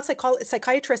that child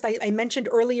psychiatrist I mentioned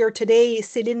earlier today,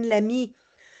 Céline Lamy.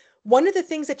 One of the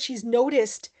things that she's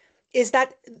noticed is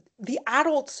that the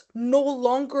adults no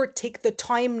longer take the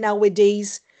time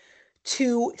nowadays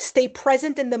to stay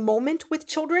present in the moment with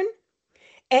children,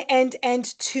 and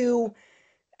to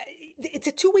it's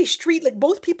a two-way street. Like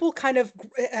both people kind of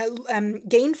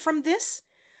gain from this,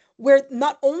 where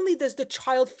not only does the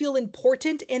child feel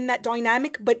important in that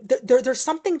dynamic, but there's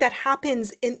something that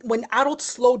happens in when adults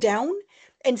slow down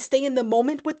and stay in the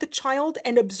moment with the child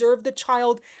and observe the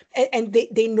child, and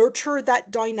they nurture that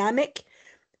dynamic.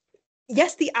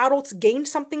 Yes, the adults gain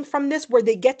something from this, where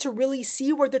they get to really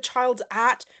see where the child's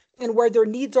at and where their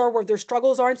needs are, where their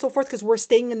struggles are, and so forth, because we're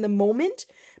staying in the moment.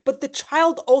 But the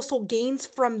child also gains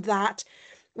from that,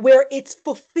 where it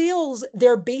fulfills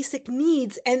their basic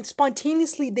needs, and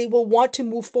spontaneously they will want to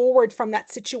move forward from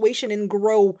that situation and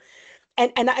grow.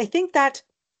 And I think that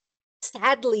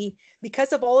sadly,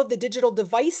 because of all of the digital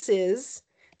devices,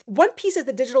 one piece is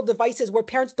the digital devices where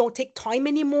parents don't take time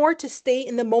anymore to stay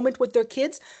in the moment with their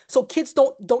kids, so kids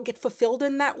don't get fulfilled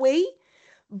in that way.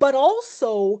 But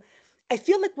also, I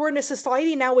feel like we're in a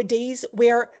society nowadays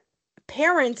where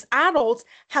parents, adults,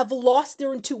 have lost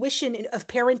their intuition of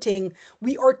parenting.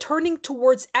 We are turning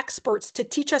towards experts to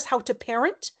teach us how to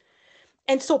parent,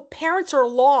 and so parents are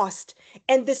lost,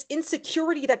 and this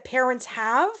insecurity that parents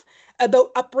have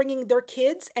about upbringing their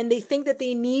kids, and they think that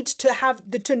they need to have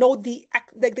to know the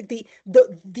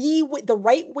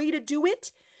right way to do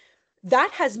it.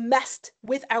 That has messed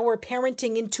with our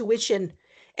parenting intuition,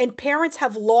 and parents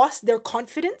have lost their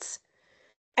confidence.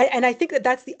 And I think that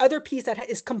that's the other piece that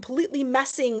is completely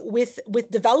messing with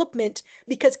development,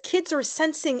 because kids are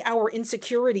sensing our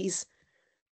insecurities.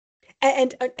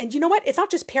 And you know what? It's not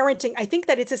just parenting. I think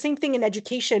that it's the same thing in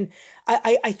education.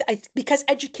 Because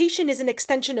education is an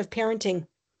extension of parenting.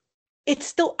 It's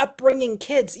still upbringing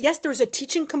kids. Yes, there's a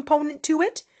teaching component to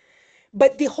it,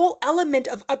 but the whole element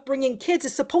of upbringing kids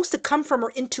is supposed to come from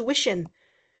our intuition.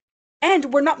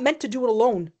 And we're not meant to do it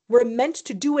alone. We're meant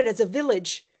to do it as a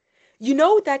village. You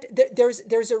know that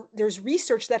there's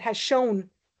research that has shown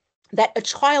that a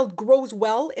child grows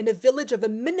well in a village of a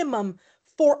minimum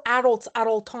 4 adults at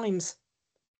all times.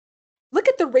 Look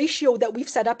at the ratio that we've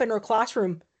set up in our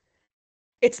classroom.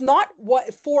 It's not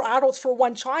what 4 adults for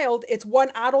one child, it's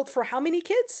 1 adult for how many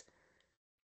kids?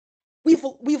 We've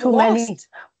Too many. lost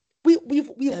we've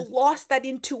Yes. lost that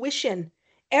intuition.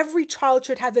 Every child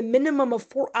should have a minimum of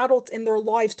 4 adults in their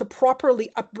lives to properly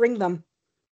upbring them.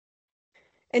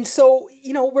 And so,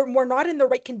 we're not in the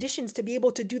right conditions to be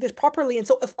able to do this properly. And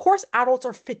so, of course, adults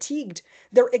are fatigued,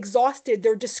 they're exhausted,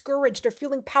 they're discouraged, they're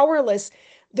feeling powerless.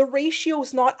 The ratio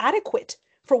is not adequate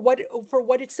for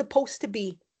what it's supposed to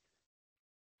be.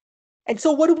 And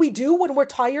so what do we do when we're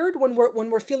tired, when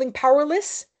we're feeling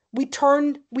powerless? We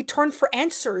turn for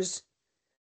answers.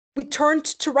 We turn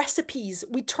to recipes,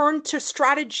 we turn to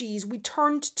strategies, we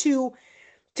turn to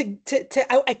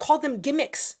I call them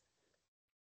gimmicks.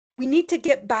 We need to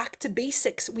get back to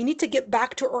basics. We need to get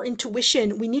back to our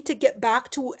intuition. We need to get back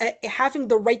to having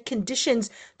the right conditions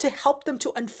to help them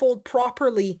to unfold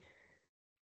properly.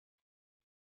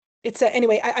 It's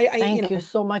anyway, Thank you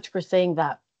so much for saying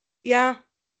that. yeah,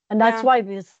 And that's yeah, why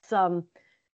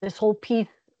this whole piece,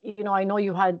 I know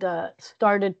you had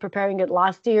started preparing it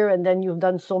last year, and then you've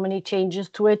done so many changes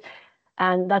to it.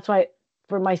 And that's why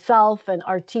for myself and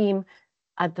our team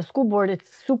at the school board, it's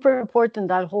super important,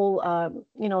 that whole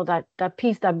that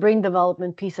piece, that brain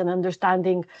development piece, and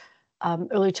understanding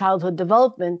early childhood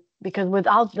development, because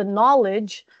without the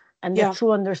knowledge and the yeah,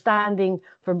 true understanding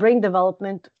for brain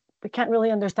development, we can't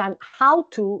really understand how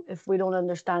to, if we don't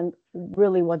understand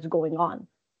really what's going on.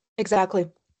 exactly.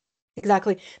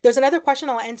 Exactly. There's another question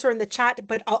I'll answer in the chat,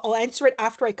 but I'll answer it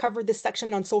after I cover this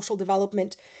section on social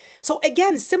development. So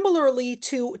again, similarly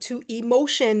to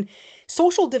emotion,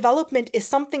 social development is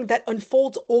something that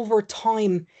unfolds over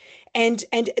time. And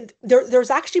there's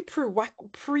actually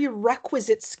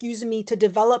prerequisites, excuse me, to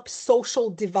develop social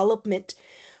development.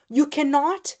 You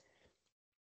cannot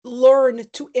learn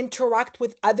to interact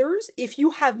with others if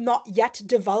you have not yet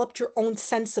developed your own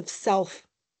sense of self.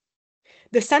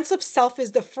 The sense of self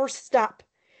is the first step.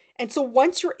 And so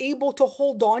once you're able to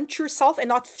hold on to yourself and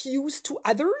not fuse to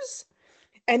others,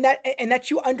 and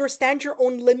that you understand your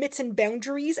own limits and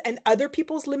boundaries and other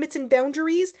people's limits and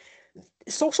boundaries,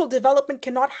 social development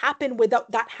cannot happen without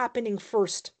that happening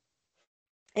first.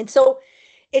 And so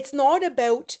it's not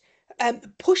about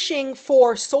pushing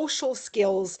for social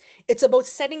skills. It's about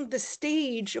setting the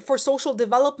stage for social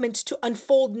development to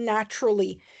unfold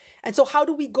naturally. And so, how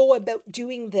do we go about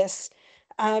doing this?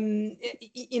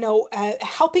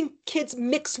 Helping kids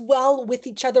mix well with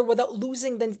each other without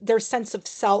losing their sense of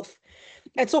self.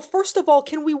 And so, first of all,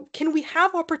 can we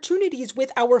have opportunities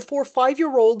with our 4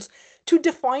 5-year-olds to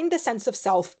define the sense of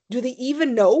self? Do they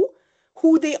even know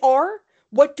who they are?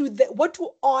 What do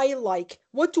I like?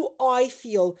 What do I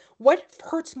feel? What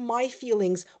hurts my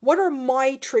feelings? What are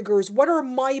my triggers? What are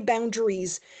my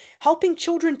boundaries? Helping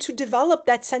children to develop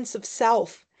that sense of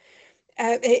self,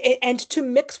 and to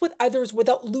mix with others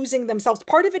without losing themselves.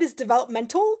 Part of it is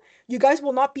developmental. You guys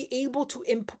will not be able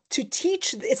to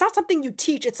teach. It's not something you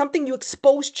teach. It's something you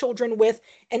expose children with,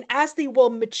 and as they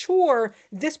will mature,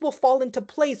 this will fall into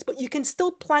place. But you can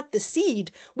still plant the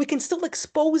seed. We can still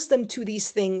expose them to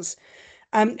these things.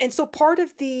 And so part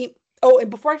of the oh, and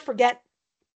before I forget,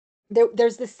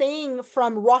 there's the saying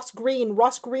from Ross Greene.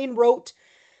 Ross Greene wrote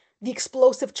The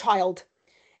Explosive Child.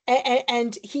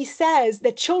 And he says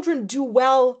that children do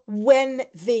well when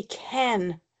they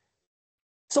can.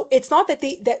 So it's not that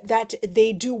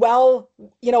they do well,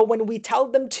 when we tell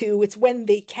them to, it's when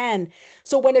they can.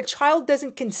 So when a child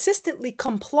doesn't consistently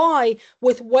comply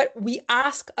with what we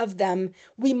ask of them,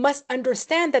 we must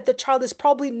understand that the child is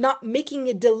probably not making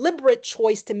a deliberate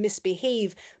choice to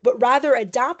misbehave, but rather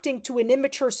adapting to an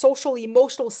immature social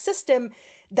emotional system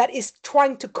that is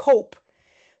trying to cope.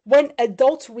 When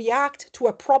adults react to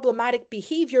a problematic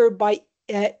behavior by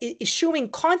issuing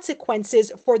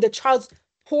consequences for the child's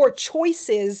poor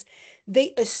choices,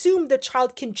 they assume the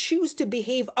child can choose to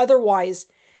behave otherwise.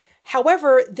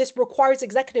 However, this requires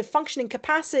executive functioning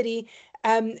capacity,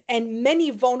 and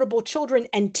many vulnerable children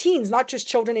and teens, not just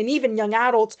children and even young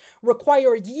adults,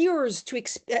 require years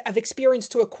of experience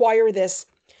to acquire this.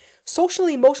 Social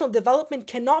emotional development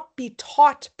cannot be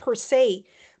taught per se,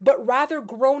 but rather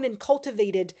grown and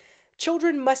cultivated.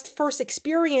 Children must first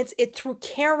experience it through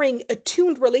caring,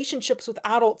 attuned relationships with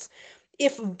adults.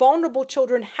 If vulnerable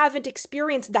children haven't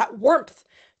experienced that warmth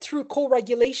through co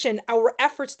regulation, our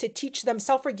efforts to teach them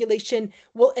self regulation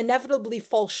will inevitably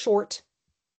fall short.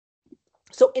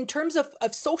 So, in terms of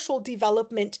social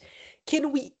development,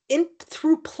 can we,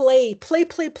 through play,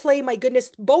 my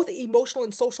goodness, both emotional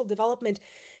and social development,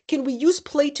 can we use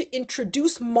play to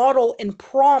introduce, model, and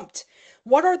prompt?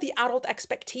 What are the adult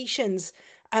expectations,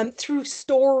 through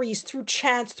stories, through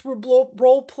chants, through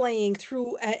role playing,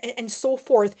 through and so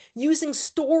forth, using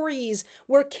stories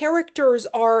where characters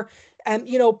are,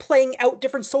 playing out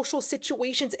different social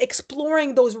situations,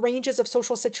 exploring those ranges of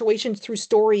social situations through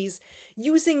stories,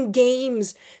 using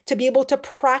games to be able to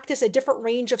practice a different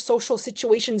range of social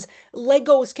situations.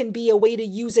 Legos can be a way to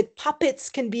use it. Puppets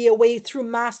can be a way through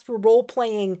math, through role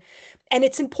playing. And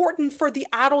it's important for the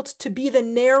adults to be the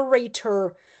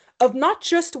narrator of not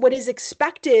just what is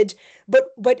expected,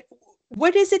 but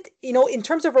what is it, in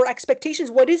terms of our expectations,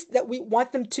 what is that we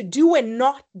want them to do and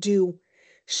not do.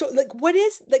 So, like, what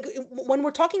is, like, when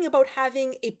we're talking about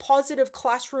having a positive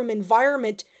classroom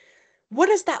environment, what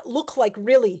does that look like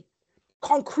really,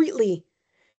 concretely?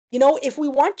 If we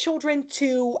want children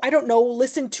to, I don't know,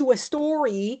 listen to a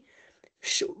story,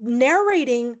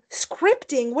 narrating,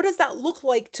 scripting, what does that look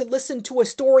like to listen to a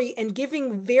story and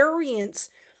giving variants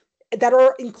that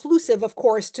are inclusive, of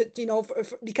course, to,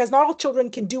 because not all children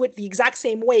can do it the exact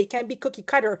same way. It can't be cookie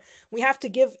cutter. We have to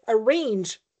give a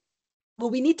range. Well,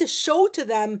 we need to show to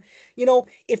them,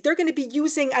 if they're going to be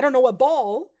using, I don't know, a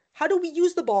ball, how do we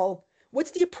use the ball?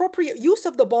 What's the appropriate use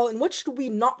of the ball, and what should we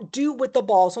not do with the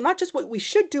ball? So not just what we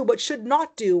should do, but should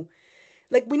not do.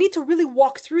 Like, we need to really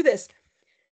walk through this.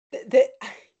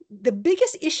 The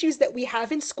biggest issues that we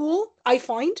have in school, I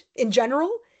find in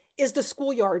general, is the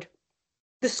schoolyard.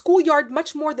 The schoolyard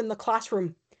much more than the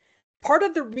classroom. Part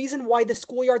of the reason why the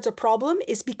schoolyard's a problem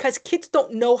is because kids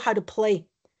don't know how to play.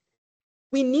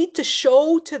 We need to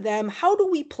show to them, how do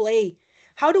we play?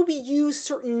 How do we use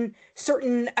certain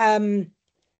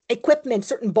equipment,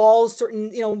 certain balls,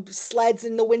 certain, sleds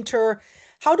in the winter?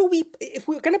 How do we, if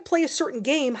we're going to play a certain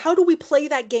game, how do we play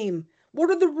that game? What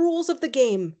are the rules of the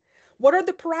game? What are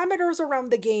the parameters around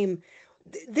the game?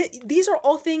 These are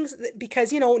all things that,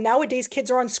 because, nowadays kids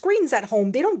are on screens at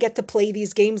home. They don't get to play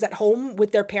these games at home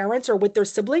with their parents or with their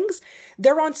siblings.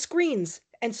 They're on screens.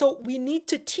 And so we need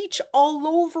to teach all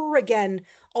over again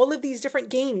all of these different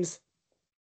games.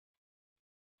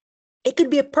 It could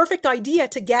be a perfect idea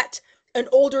to get an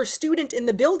older student in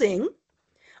the building.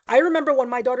 I remember when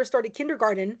my daughter started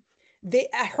kindergarten,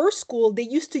 at her school, they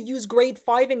used to use grade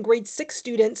 5 and grade 6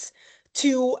 students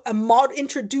to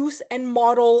introduce and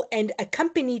model and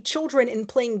accompany children in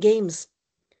playing games.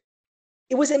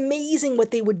 It was amazing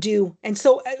what they would do. And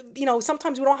so,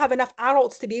 sometimes we don't have enough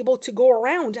adults to be able to go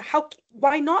around.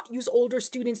 Why not use older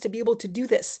students to be able to do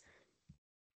this?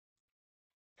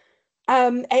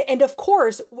 And of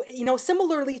course,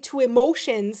 similarly to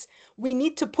emotions, we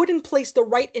need to put in place the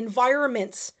right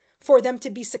environments for them to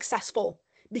be successful.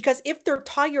 Because if they're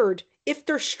tired, if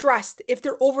they're stressed, if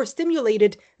they're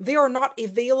overstimulated, they are not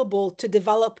available to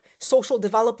develop social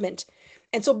development.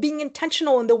 And so being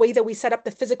intentional in the way that we set up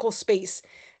the physical space,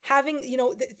 having,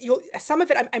 some of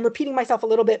it, I'm repeating myself a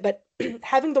little bit, but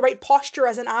having the right posture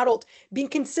as an adult, being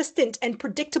consistent and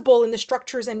predictable in the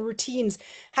structures and routines,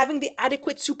 having the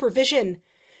adequate supervision.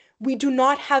 We do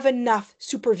not have enough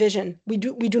supervision. We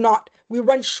do not. We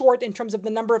run short in terms of the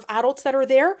number of adults that are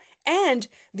there, and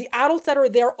the adults that are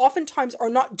there oftentimes are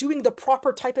not doing the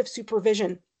proper type of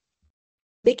supervision.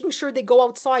 Making sure they go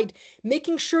outside,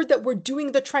 making sure that we're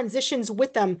doing the transitions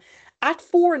with them. At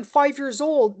 4 and 5 years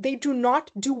old, they do not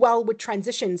do well with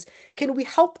transitions. Can we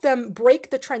help them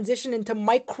break the transition into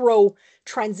micro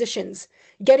transitions?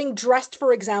 Getting dressed,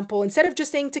 for example, instead of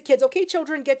just saying to kids, okay,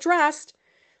 children, get dressed,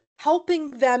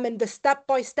 helping them in the step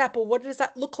by step. Well, what does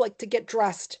that look like to get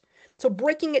dressed? So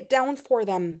breaking it down for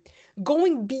them,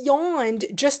 going beyond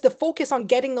just the focus on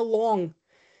getting along.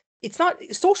 It's not,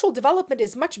 social development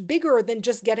is much bigger than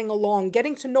just getting along,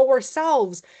 getting to know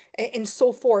ourselves and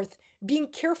so forth, being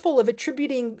careful of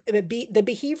attributing the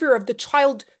behavior of the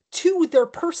child to their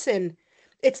person.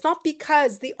 It's not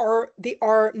because they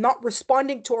are not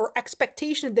responding to our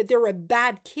expectation that they're a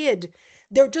bad kid.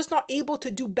 They're just not able to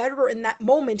do better in that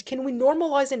moment. Can we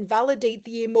normalize and validate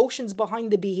the emotions behind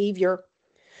the behavior?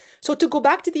 So to go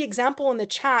back to the example in the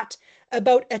chat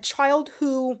about a child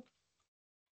who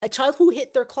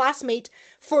hit their classmate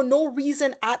for no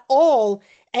reason at all,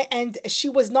 and she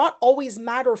was not always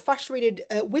mad or frustrated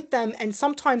with them, and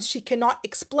sometimes she cannot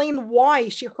explain why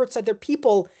she hurts other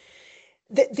people.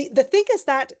 The thing is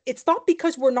that it's not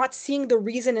because we're not seeing the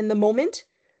reason in the moment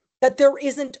that there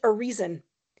isn't a reason.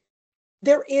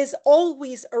 There is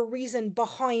always a reason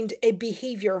behind a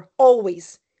behavior,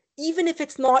 always. Even if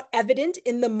it's not evident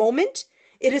in the moment,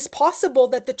 it is possible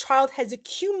that the child has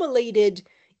accumulated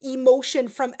emotion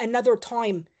from another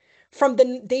time, from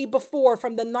the day before,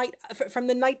 from the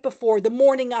night before, the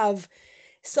morning of.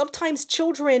 Sometimes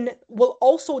children will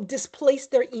also displace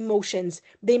their emotions.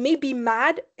 They may be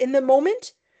mad in the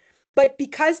moment, but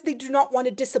because they do not want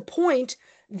to disappoint,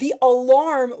 the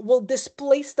alarm will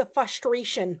displace the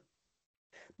frustration.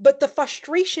 But the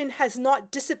frustration has not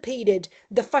dissipated.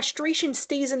 The frustration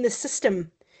stays in the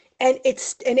system, and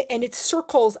it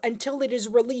circles until it is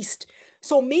released.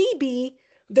 So maybe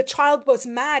the child was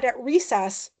mad at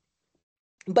recess,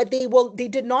 but they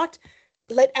did not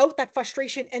let out that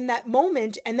frustration in that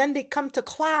moment, and then they come to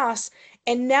class,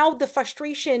 and now the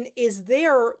frustration is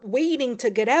there waiting to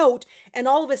get out, and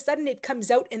all of a sudden it comes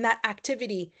out in that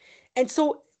activity. And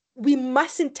so we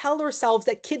mustn't tell ourselves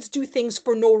that kids do things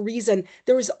for no reason.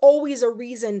 There is always a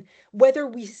reason, whether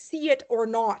we see it or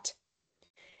not.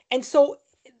 And so,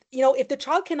 if the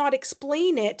child cannot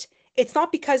explain it, it's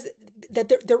not because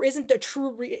that there isn't a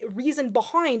true reason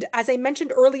behind. As I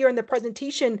mentioned earlier in the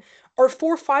presentation, our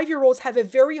 4 5 year olds have a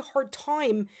very hard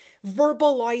time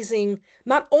verbalizing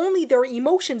not only their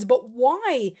emotions, but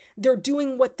why they're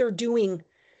doing what they're doing.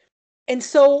 And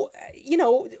so,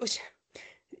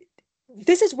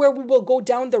 this is where we will go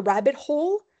down the rabbit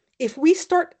hole if we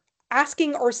start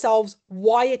asking ourselves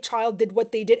why a child did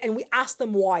what they did, and we ask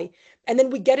them why, and then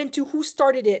we get into who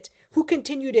started it, who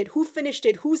continued it, who finished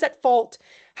it, who's at fault,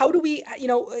 how do we,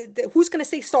 who's going to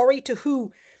say sorry to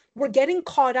who. We're getting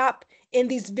caught up in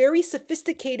these very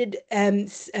sophisticated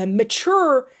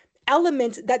mature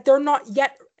elements that they're not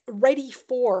yet ready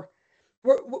for.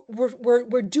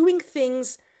 We're doing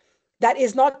things that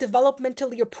is not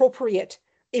developmentally appropriate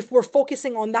if we're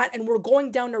focusing on that and we're going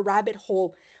down a rabbit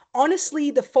hole.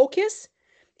 Honestly, the focus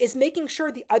is making sure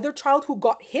the other child who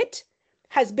got hit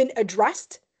has been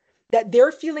addressed, that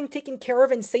they're feeling taken care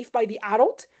of and safe by the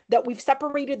adult, that we've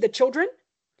separated the children,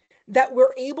 that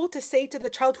we're able to say to the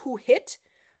child who hit,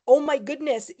 oh my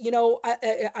goodness, even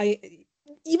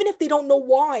if they don't know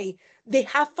why, they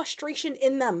have frustration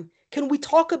in them. Can we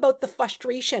talk about the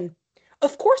frustration?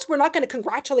 Of course, we're not going to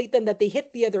congratulate them that they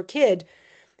hit the other kid.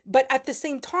 But at the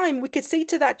same time, we could say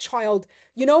to that child,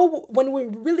 when we're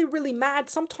really, really mad,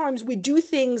 sometimes we do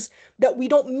things that we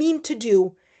don't mean to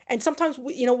do. And sometimes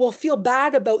we'll feel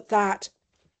bad about that.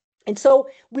 And so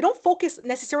we don't focus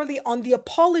necessarily on the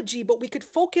apology, but we could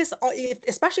focus on,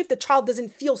 especially if the child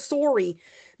doesn't feel sorry.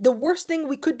 The worst thing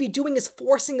we could be doing is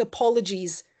forcing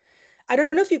apologies. I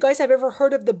don't know if you guys have ever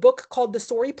heard of the book called The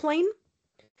Sorry Plane.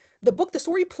 The book, The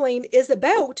Story Plane, is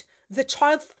about the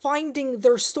child finding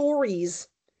their stories.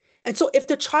 And so if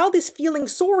the child is feeling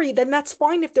sorry, then that's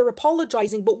fine if they're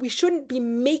apologizing, but we shouldn't be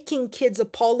making kids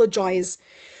apologize.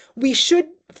 We should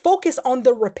focus on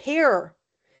the repair.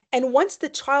 And once the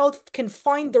child can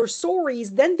find their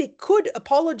sorries, then they could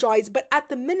apologize. But at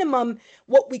the minimum,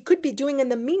 what we could be doing in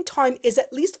the meantime is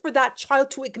at least for that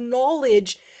child to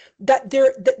acknowledge that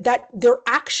their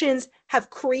actions have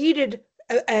created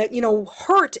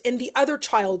hurt in the other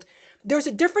child. There's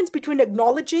a difference between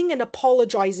acknowledging and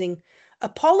apologizing.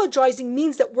 Apologizing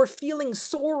means that we're feeling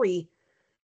sorry.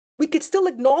 We could still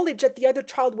acknowledge that the other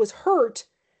child was hurt,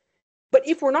 but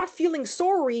if we're not feeling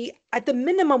sorry, at the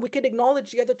minimum, we could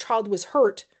acknowledge the other child was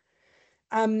hurt.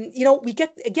 We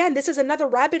get, again, this is another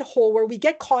rabbit hole where we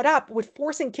get caught up with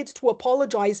forcing kids to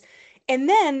apologize. And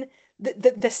then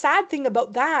the sad thing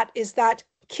about that is that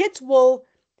kids will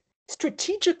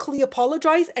strategically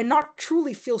apologize and not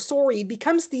truly feel sorry. It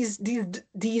becomes these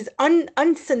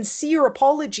unsincere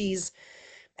apologies.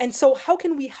 And so how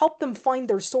can we help them find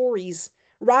their sorries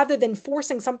rather than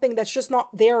forcing something that's just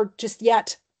not there just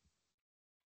yet?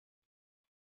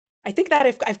 I think that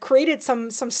I've created some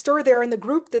stir there in the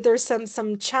group, that there's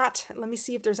some chat. Let me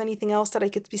see if there's anything else that I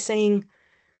could be saying.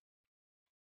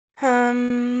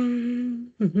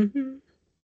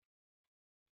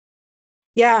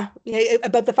 Yeah,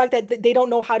 about the fact that they don't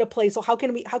know how to play. So how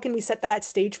can we set that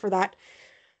stage for that?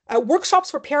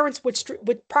 Workshops for parents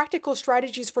with practical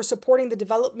strategies for supporting the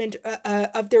development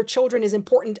of their children is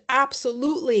important.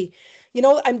 Absolutely.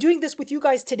 I'm doing this with you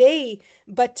guys today,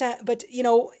 but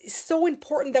it's so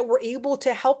important that we're able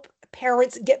to help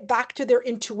parents get back to their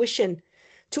intuition,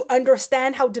 to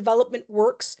understand how development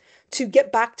works, to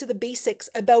get back to the basics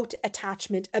about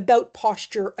attachment, about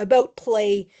posture, about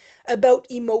play, about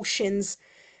emotions,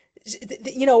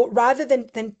 rather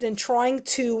than trying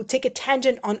to take a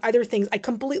tangent on other things. I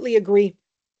completely agree.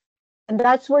 And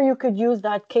that's where you could use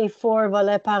that K4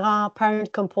 volet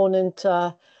parent component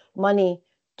money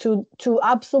to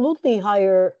absolutely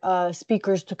hire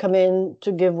speakers to come in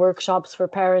to give workshops for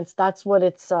parents. That's what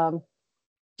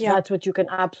Yeah, that's what you can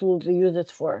absolutely use it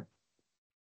for.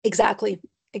 exactly.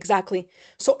 Exactly.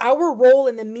 So our role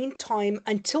in the meantime,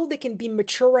 until they can be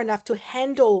mature enough to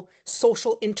handle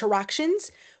social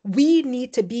interactions, we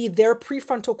need to be their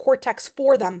prefrontal cortex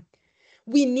for them.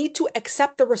 We need to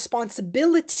accept the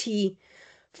responsibility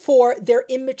for their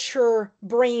immature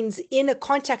brains in a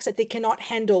context that they cannot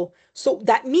handle. So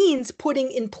that means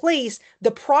putting in place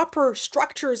the proper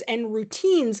structures and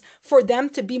routines for them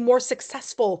to be more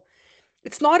successful.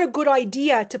 It's not a good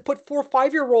idea to put 4 or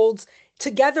 5-year-olds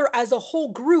together as a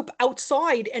whole group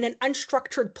outside in an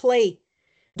unstructured play.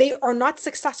 They are not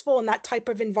successful in that type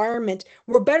of environment.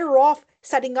 We're better off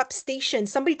setting up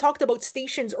stations. Somebody talked about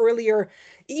stations earlier.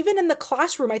 Even in the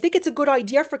classroom, I think it's a good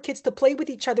idea for kids to play with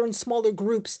each other in smaller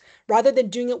groups rather than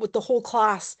doing it with the whole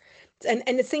class.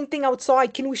 And the same thing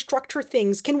outside. Can we structure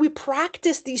things? Can we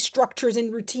practice these structures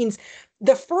and routines?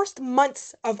 The first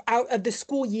months of the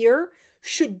school year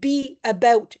should be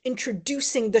about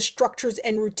introducing the structures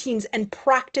and routines and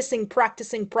practicing,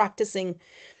 practicing, practicing.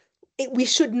 We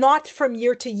should not from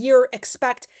year to year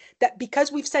expect that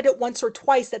because we've said it once or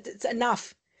twice that it's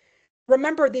enough.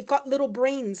 Remember, they've got little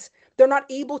brains. They're not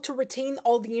able to retain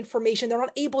all the information. They're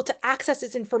not able to access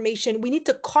this information. We need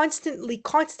to constantly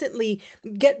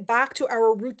get back to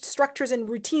our root structures and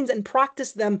routines and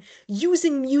practice them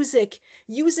using music,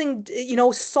 using,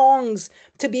 songs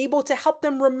to be able to help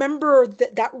them remember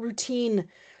that routine.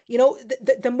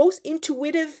 The most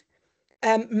intuitive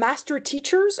master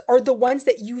teachers are the ones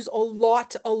that use a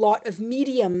lot of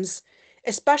mediums,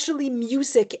 especially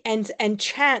music and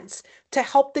chants, to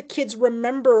help the kids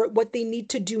remember what they need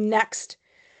to do next.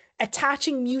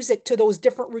 Attaching music to those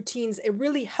different routines, it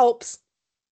really helps.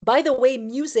 By the way,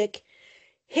 music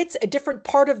hits a different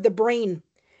part of the brain.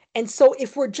 And so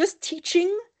if we're just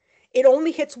teaching, it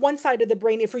only hits one side of the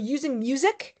brain. If we're using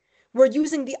music, we're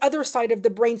using the other side of the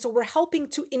brain. So we're helping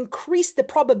to increase the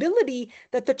probability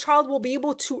that the child will be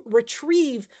able to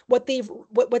retrieve what they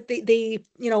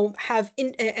have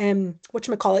in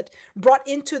whatchamacallit, brought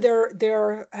into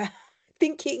their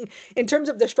thinking in terms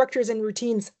of the structures and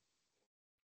routines.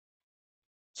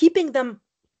 Keeping them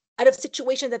out of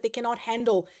situations that they cannot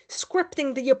handle,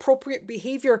 scripting the appropriate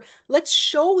behavior. Let's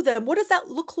show them, what does that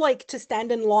look like to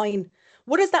stand in line?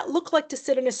 What does that look like to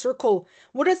sit in a circle?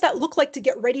 What does that look like to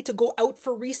get ready to go out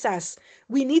for recess?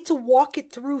 We need to walk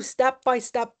it through step by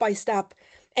step by step,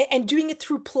 and doing it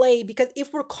through play, because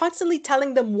if we're constantly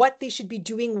telling them what they should be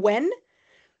doing when,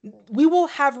 We will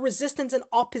have resistance and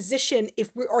opposition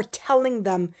if we are telling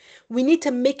them. We need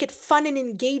to make it fun and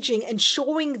engaging and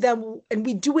showing them, and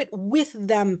we do it with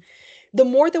them. The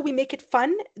more that we make it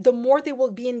fun, the more they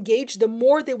will be engaged, the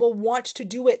more they will want to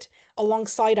do it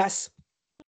alongside us.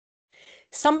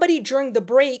 Somebody during the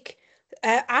break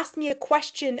asked me a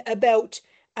question about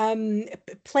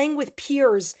playing with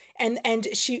peers, and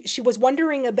she was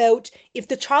wondering about if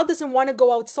the child doesn't want to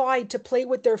go outside to play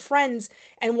with their friends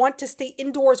and want to stay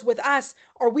indoors with us,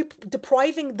 are we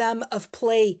depriving them of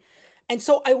play? And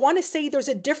so I want to say there's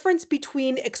a difference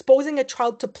between exposing a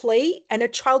child to play and a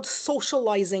child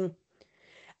socializing.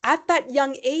 At that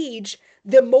young age,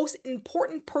 the most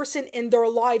important person in their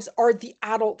lives are the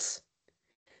adults.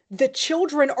 The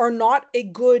children are not a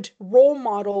good role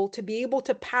model to be able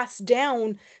to pass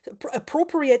down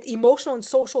appropriate emotional and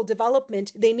social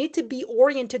development. They need to be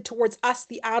oriented towards us,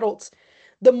 the adults.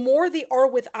 The more they are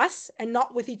with us and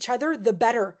not with each other, the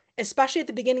better, especially at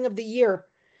the beginning of the year.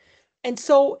 And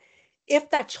so if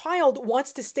that child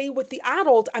wants to stay with the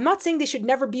adult, I'm not saying they should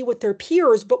never be with their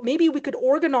peers, but maybe we could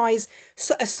organize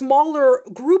a smaller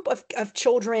group of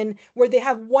children where they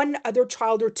have one other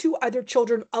child or two other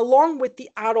children along with the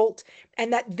adult,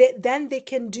 and that then they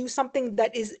can do something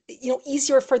that is,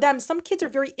 easier for them. Some kids are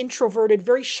very introverted,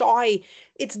 very shy.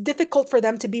 It's difficult for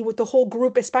them to be with the whole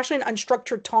group, especially in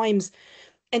unstructured times.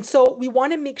 And so we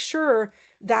want to make sure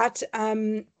that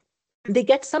they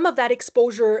get some of that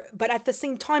exposure, but at the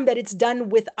same time that it's done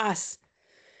with us.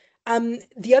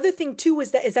 The other thing too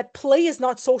is that play is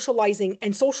not socializing,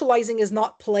 and socializing is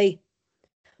not play.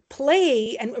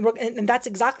 Play, and that's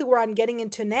exactly where I'm getting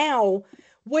into now.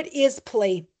 What is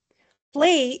play?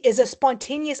 Play is a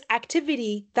spontaneous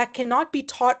activity that cannot be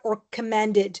taught or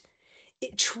commanded.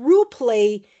 True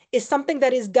play is something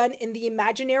that is done in the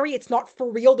imaginary. It's not for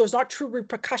real. There's not true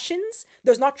repercussions.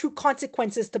 There's not true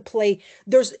consequences to play.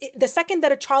 There's the second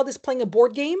that a child is playing a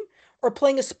board game or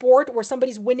playing a sport where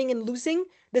somebody's winning and losing,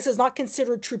 this is not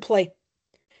considered true play.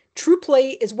 True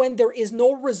play is when there is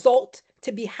no result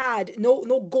to be had, no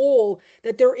goal,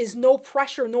 that there is no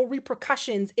pressure, no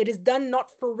repercussions. It is done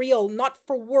not for real, not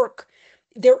for work.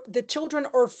 The children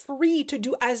are free to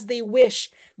do as they wish.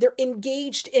 They're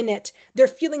engaged in it. They're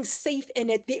feeling safe in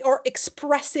it. They are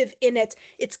expressive in it.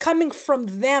 It's coming from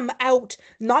them out,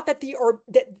 not that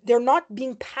they're not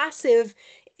being passive.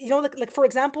 Like for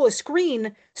example,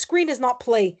 screen is not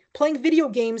play. Playing video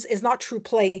games is not true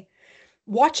play.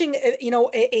 Watching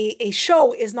a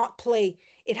show is not play.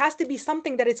 It has to be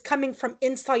something that is coming from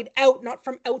inside out, not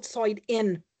from outside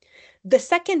in. The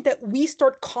second that we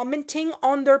start commenting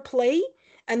on their play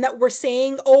and that we're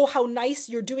saying, oh, how nice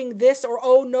you're doing this, or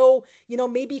oh no,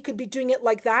 maybe you could be doing it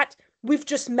like that, we've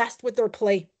just messed with their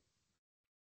play.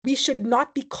 We should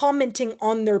not be commenting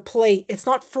on their play. It's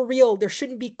not for real. There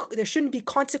shouldn't be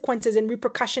consequences and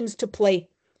repercussions to play.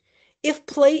 If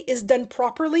play is done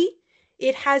properly,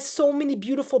 it has so many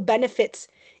beautiful benefits.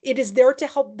 It is there to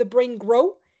help the brain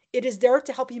grow. It is there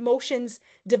to help emotions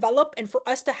develop and for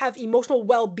us to have emotional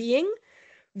well-being.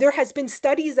 There has been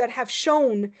studies that have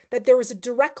shown that there is a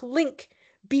direct link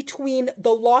between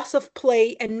the loss of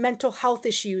play and mental health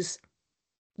issues.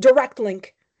 Direct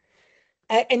link.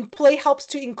 And play helps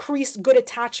to increase good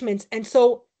attachments. And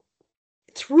so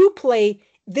through play,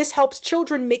 this helps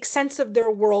children make sense of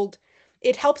their world.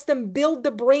 It helps them build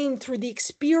the brain through the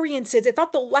experiences. It's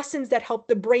not the lessons that help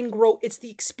the brain grow, it's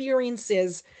the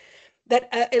experiences that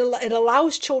it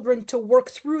allows children to work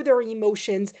through their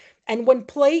emotions. And when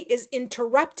play is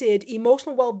interrupted,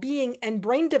 emotional well-being and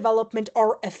brain development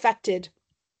are affected.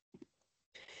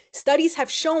 Studies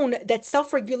have shown that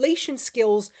self-regulation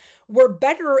skills were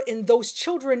better in those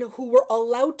children who were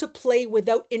allowed to play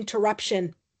without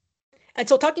interruption. And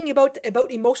so talking about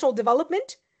emotional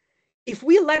development, if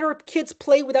we let our kids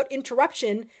play without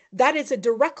interruption, that is a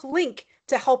direct link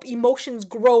to help emotions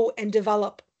grow and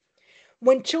develop.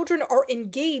 When children are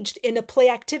engaged in a play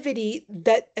activity,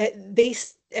 that they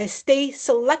stay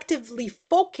selectively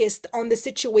focused on the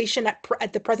situation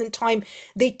at the present time,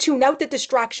 they tune out the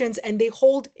distractions and they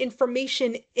hold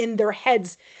information in their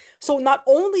heads. So not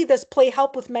only does play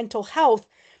help with mental health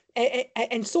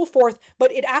and so forth,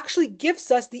 but it actually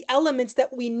gives us the elements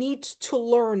that we need to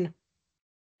learn.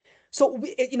 So,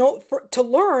 to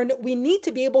learn, we need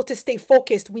to be able to stay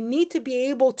focused. We need to be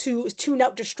able to tune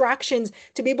out distractions,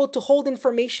 to be able to hold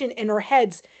information in our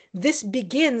heads. This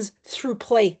begins through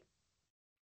play.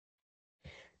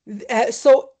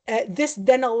 This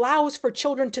then allows for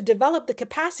children to develop the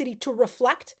capacity to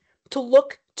reflect, to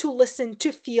look, to listen,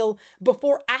 to feel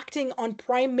before acting on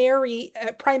primarily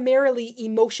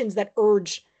emotions that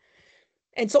urge.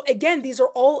 And so again, these are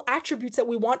all attributes that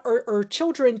we want our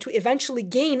children to eventually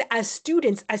gain as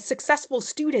students, as successful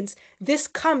students. This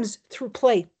comes through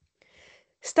play.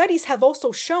 Studies have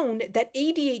also shown that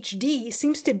ADHD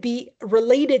seems to be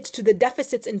related to the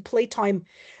deficits in playtime.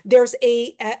 There's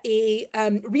a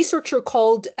researcher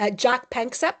called Jack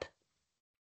Panksepp.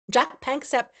 Jack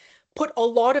Panksepp put a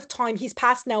lot of time, he's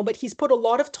passed now, but he's put a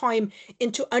lot of time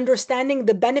into understanding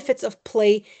the benefits of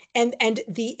play and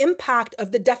the impact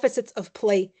of the deficits of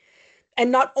play.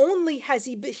 And not only has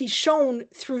he's shown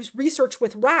through research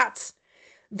with rats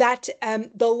that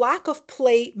the lack of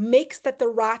play makes that the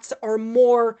rats are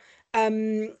more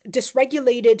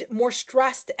dysregulated, more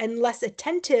stressed, and less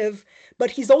attentive.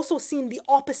 But he's also seen the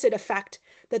opposite effect,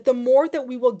 that the more that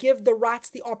we will give the rats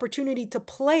the opportunity to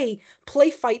play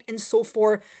fight, and so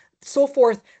forth,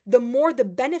 the more the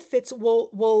benefits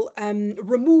will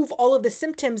remove all of the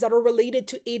symptoms that are related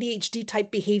to ADHD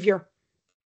type behavior.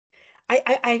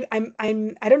 I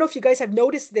don't know if you guys have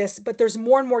noticed this, but there's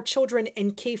more and more children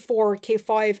in K4,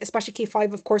 K5, especially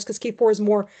K5, of course, because K4 is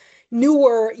more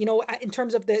newer, in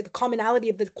terms of the commonality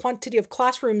of the quantity of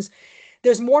classrooms.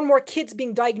 There's more and more kids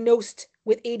being diagnosed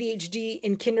with ADHD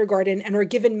in kindergarten and are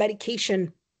given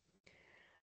medication.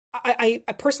 I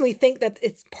personally think that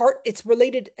it's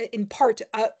related in part,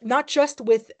 not just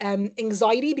with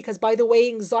anxiety, because by the way,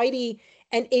 anxiety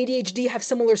and ADHD have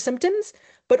similar symptoms,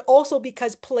 but also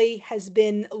because play has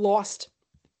been lost.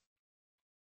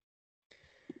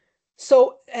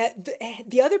 So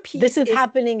the other piece This is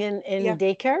happening in yeah.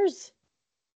 daycares.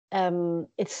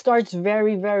 It starts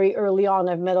very, very early on.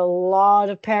 I've met a lot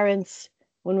of parents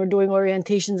when we're doing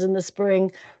orientations in the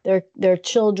spring. Their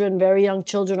children, very young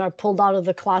children, are pulled out of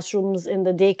the classrooms in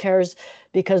the daycares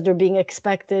because they're being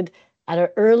expected at an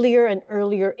earlier and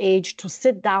earlier age to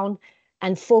sit down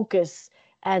and focus.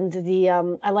 And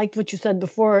I liked what you said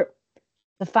before.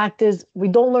 The fact is, we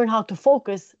don't learn how to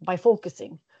focus by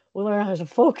focusing. We learn how to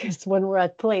focus when we're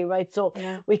at play, right? So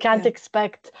we can't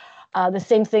expect the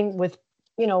same thing with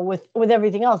with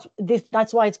everything else.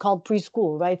 That's why it's called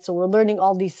preschool, right? So we're learning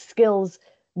all these skills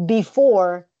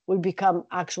before we become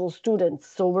actual students.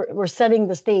 So we're setting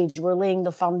the stage, we're laying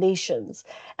the foundations,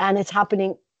 and it's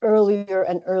happening earlier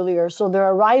and earlier. So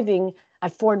they're arriving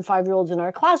at 4 and 5-year-olds in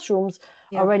our classrooms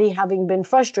already having been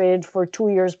frustrated for 2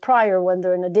 years prior when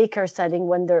they're in a daycare setting,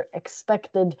 when they're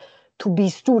expected to be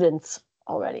students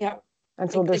already. Yeah.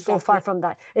 And so they're so far from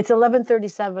that. It's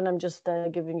 11:37. I'm just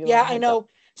giving you. Yeah, I know.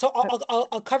 So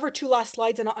I'll cover two last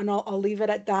slides and I'll leave it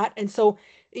at that. And so,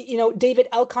 David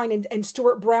Elkind and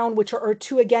Stuart Brown, which are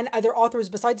two, again, other authors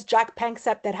besides Jack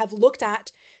Panksepp that have looked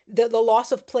at the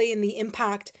loss of play and the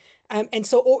impact. And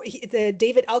so the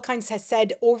David Elkind has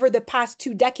said over the past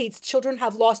 2 decades, children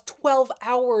have lost 12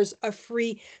 hours of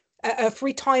free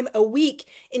time a week,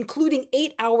 including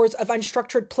 8 hours of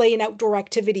unstructured play and outdoor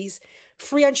activities.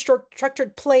 Free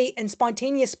unstructured play and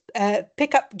spontaneous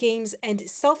pickup games and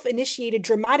self-initiated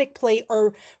dramatic play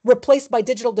are replaced by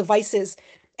digital devices.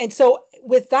 And so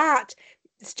with that,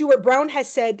 Stuart Brown has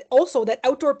said also that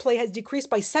outdoor play has decreased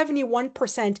by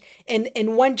 71%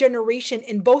 in one generation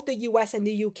in both the US and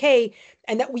the UK,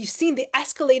 and that we've seen the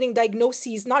escalating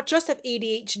diagnoses, not just of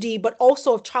ADHD, but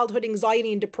also of childhood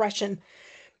anxiety and depression.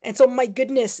 And so, my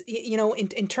goodness,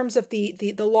 in terms of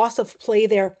the loss of play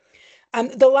there.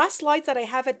 The last slides that I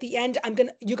have at the end,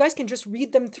 you guys can just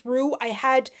read them through. I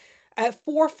had 4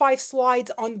 or 5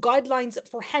 slides on guidelines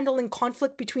for handling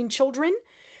conflict between children.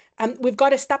 We've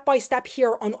got a step-by-step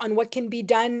here on what can be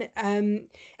done. And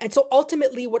so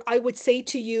ultimately what I would say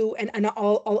to you, and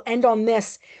I'll end on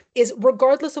this, is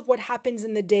regardless of what happens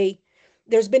in the day,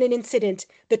 there's been an incident,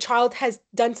 the child has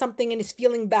done something and is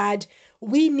feeling bad,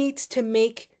 we need to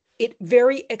make it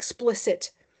very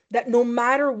explicit that no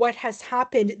matter what has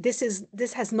happened, this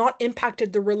has not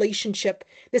impacted the relationship.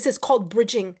 This is called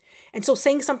bridging. And so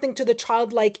saying something to the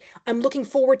child like, I'm looking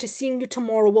forward to seeing you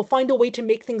tomorrow, we'll find a way to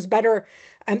make things better,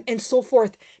 and so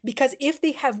forth. Because if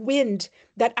they have wind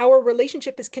that our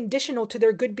relationship is conditional to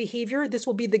their good behavior, this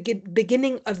will be the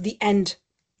beginning of the end.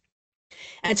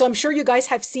 And so I'm sure you guys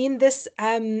have seen this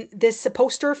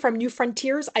poster from New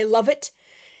Frontiers. I love it.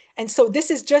 And so this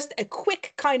is just a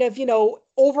quick kind of,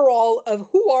 overall of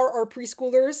who are our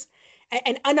preschoolers,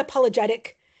 and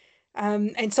unapologetic.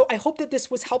 And so I hope that this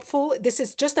was helpful. This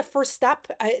is just a first step.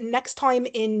 Next time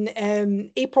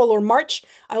in April or March,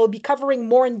 I will be covering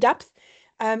more in depth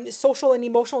social and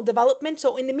emotional development.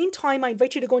 So in the meantime, I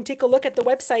invite you to go and take a look at the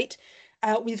website.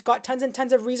 We've got tons and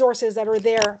tons of resources that are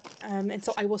there. And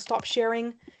so I will stop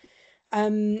sharing.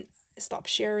 Stop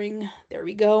sharing. There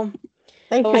we go.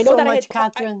 Thank So you I know so that I much,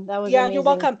 had, Catherine. That was yeah, you're amazing.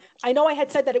 welcome. I know I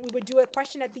had said that we would do a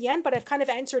question at the end, but I've kind of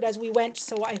answered as we went.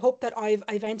 So I hope that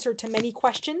I've answered to many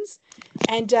questions.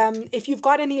 And if you've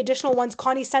got any additional ones,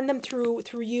 Connie, send them through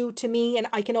you to me, and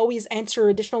I can always answer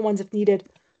additional ones if needed.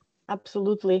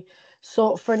 Absolutely.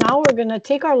 So for now, we're going to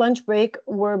take our lunch break.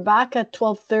 We're back at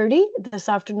 12:30. This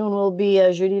afternoon will be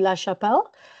Julie Lachapelle.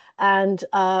 And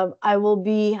I will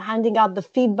be handing out the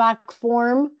feedback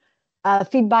form.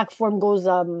 Feedback form goes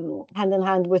hand in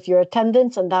hand with your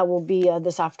attendance, and that will be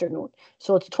this afternoon.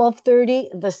 So it's 12:30,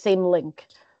 the same link.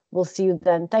 We'll see you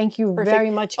then. Thank you Perfect.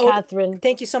 very much, Oh, Catherine.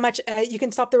 thank you so much. You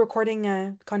can stop the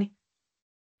recording, Connie.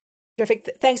 Perfect.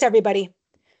 Thanks, everybody.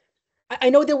 I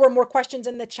know there were more questions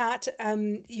in the chat.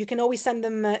 You can always send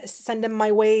them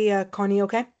my way, Connie.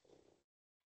 Okay.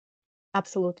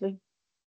 Absolutely.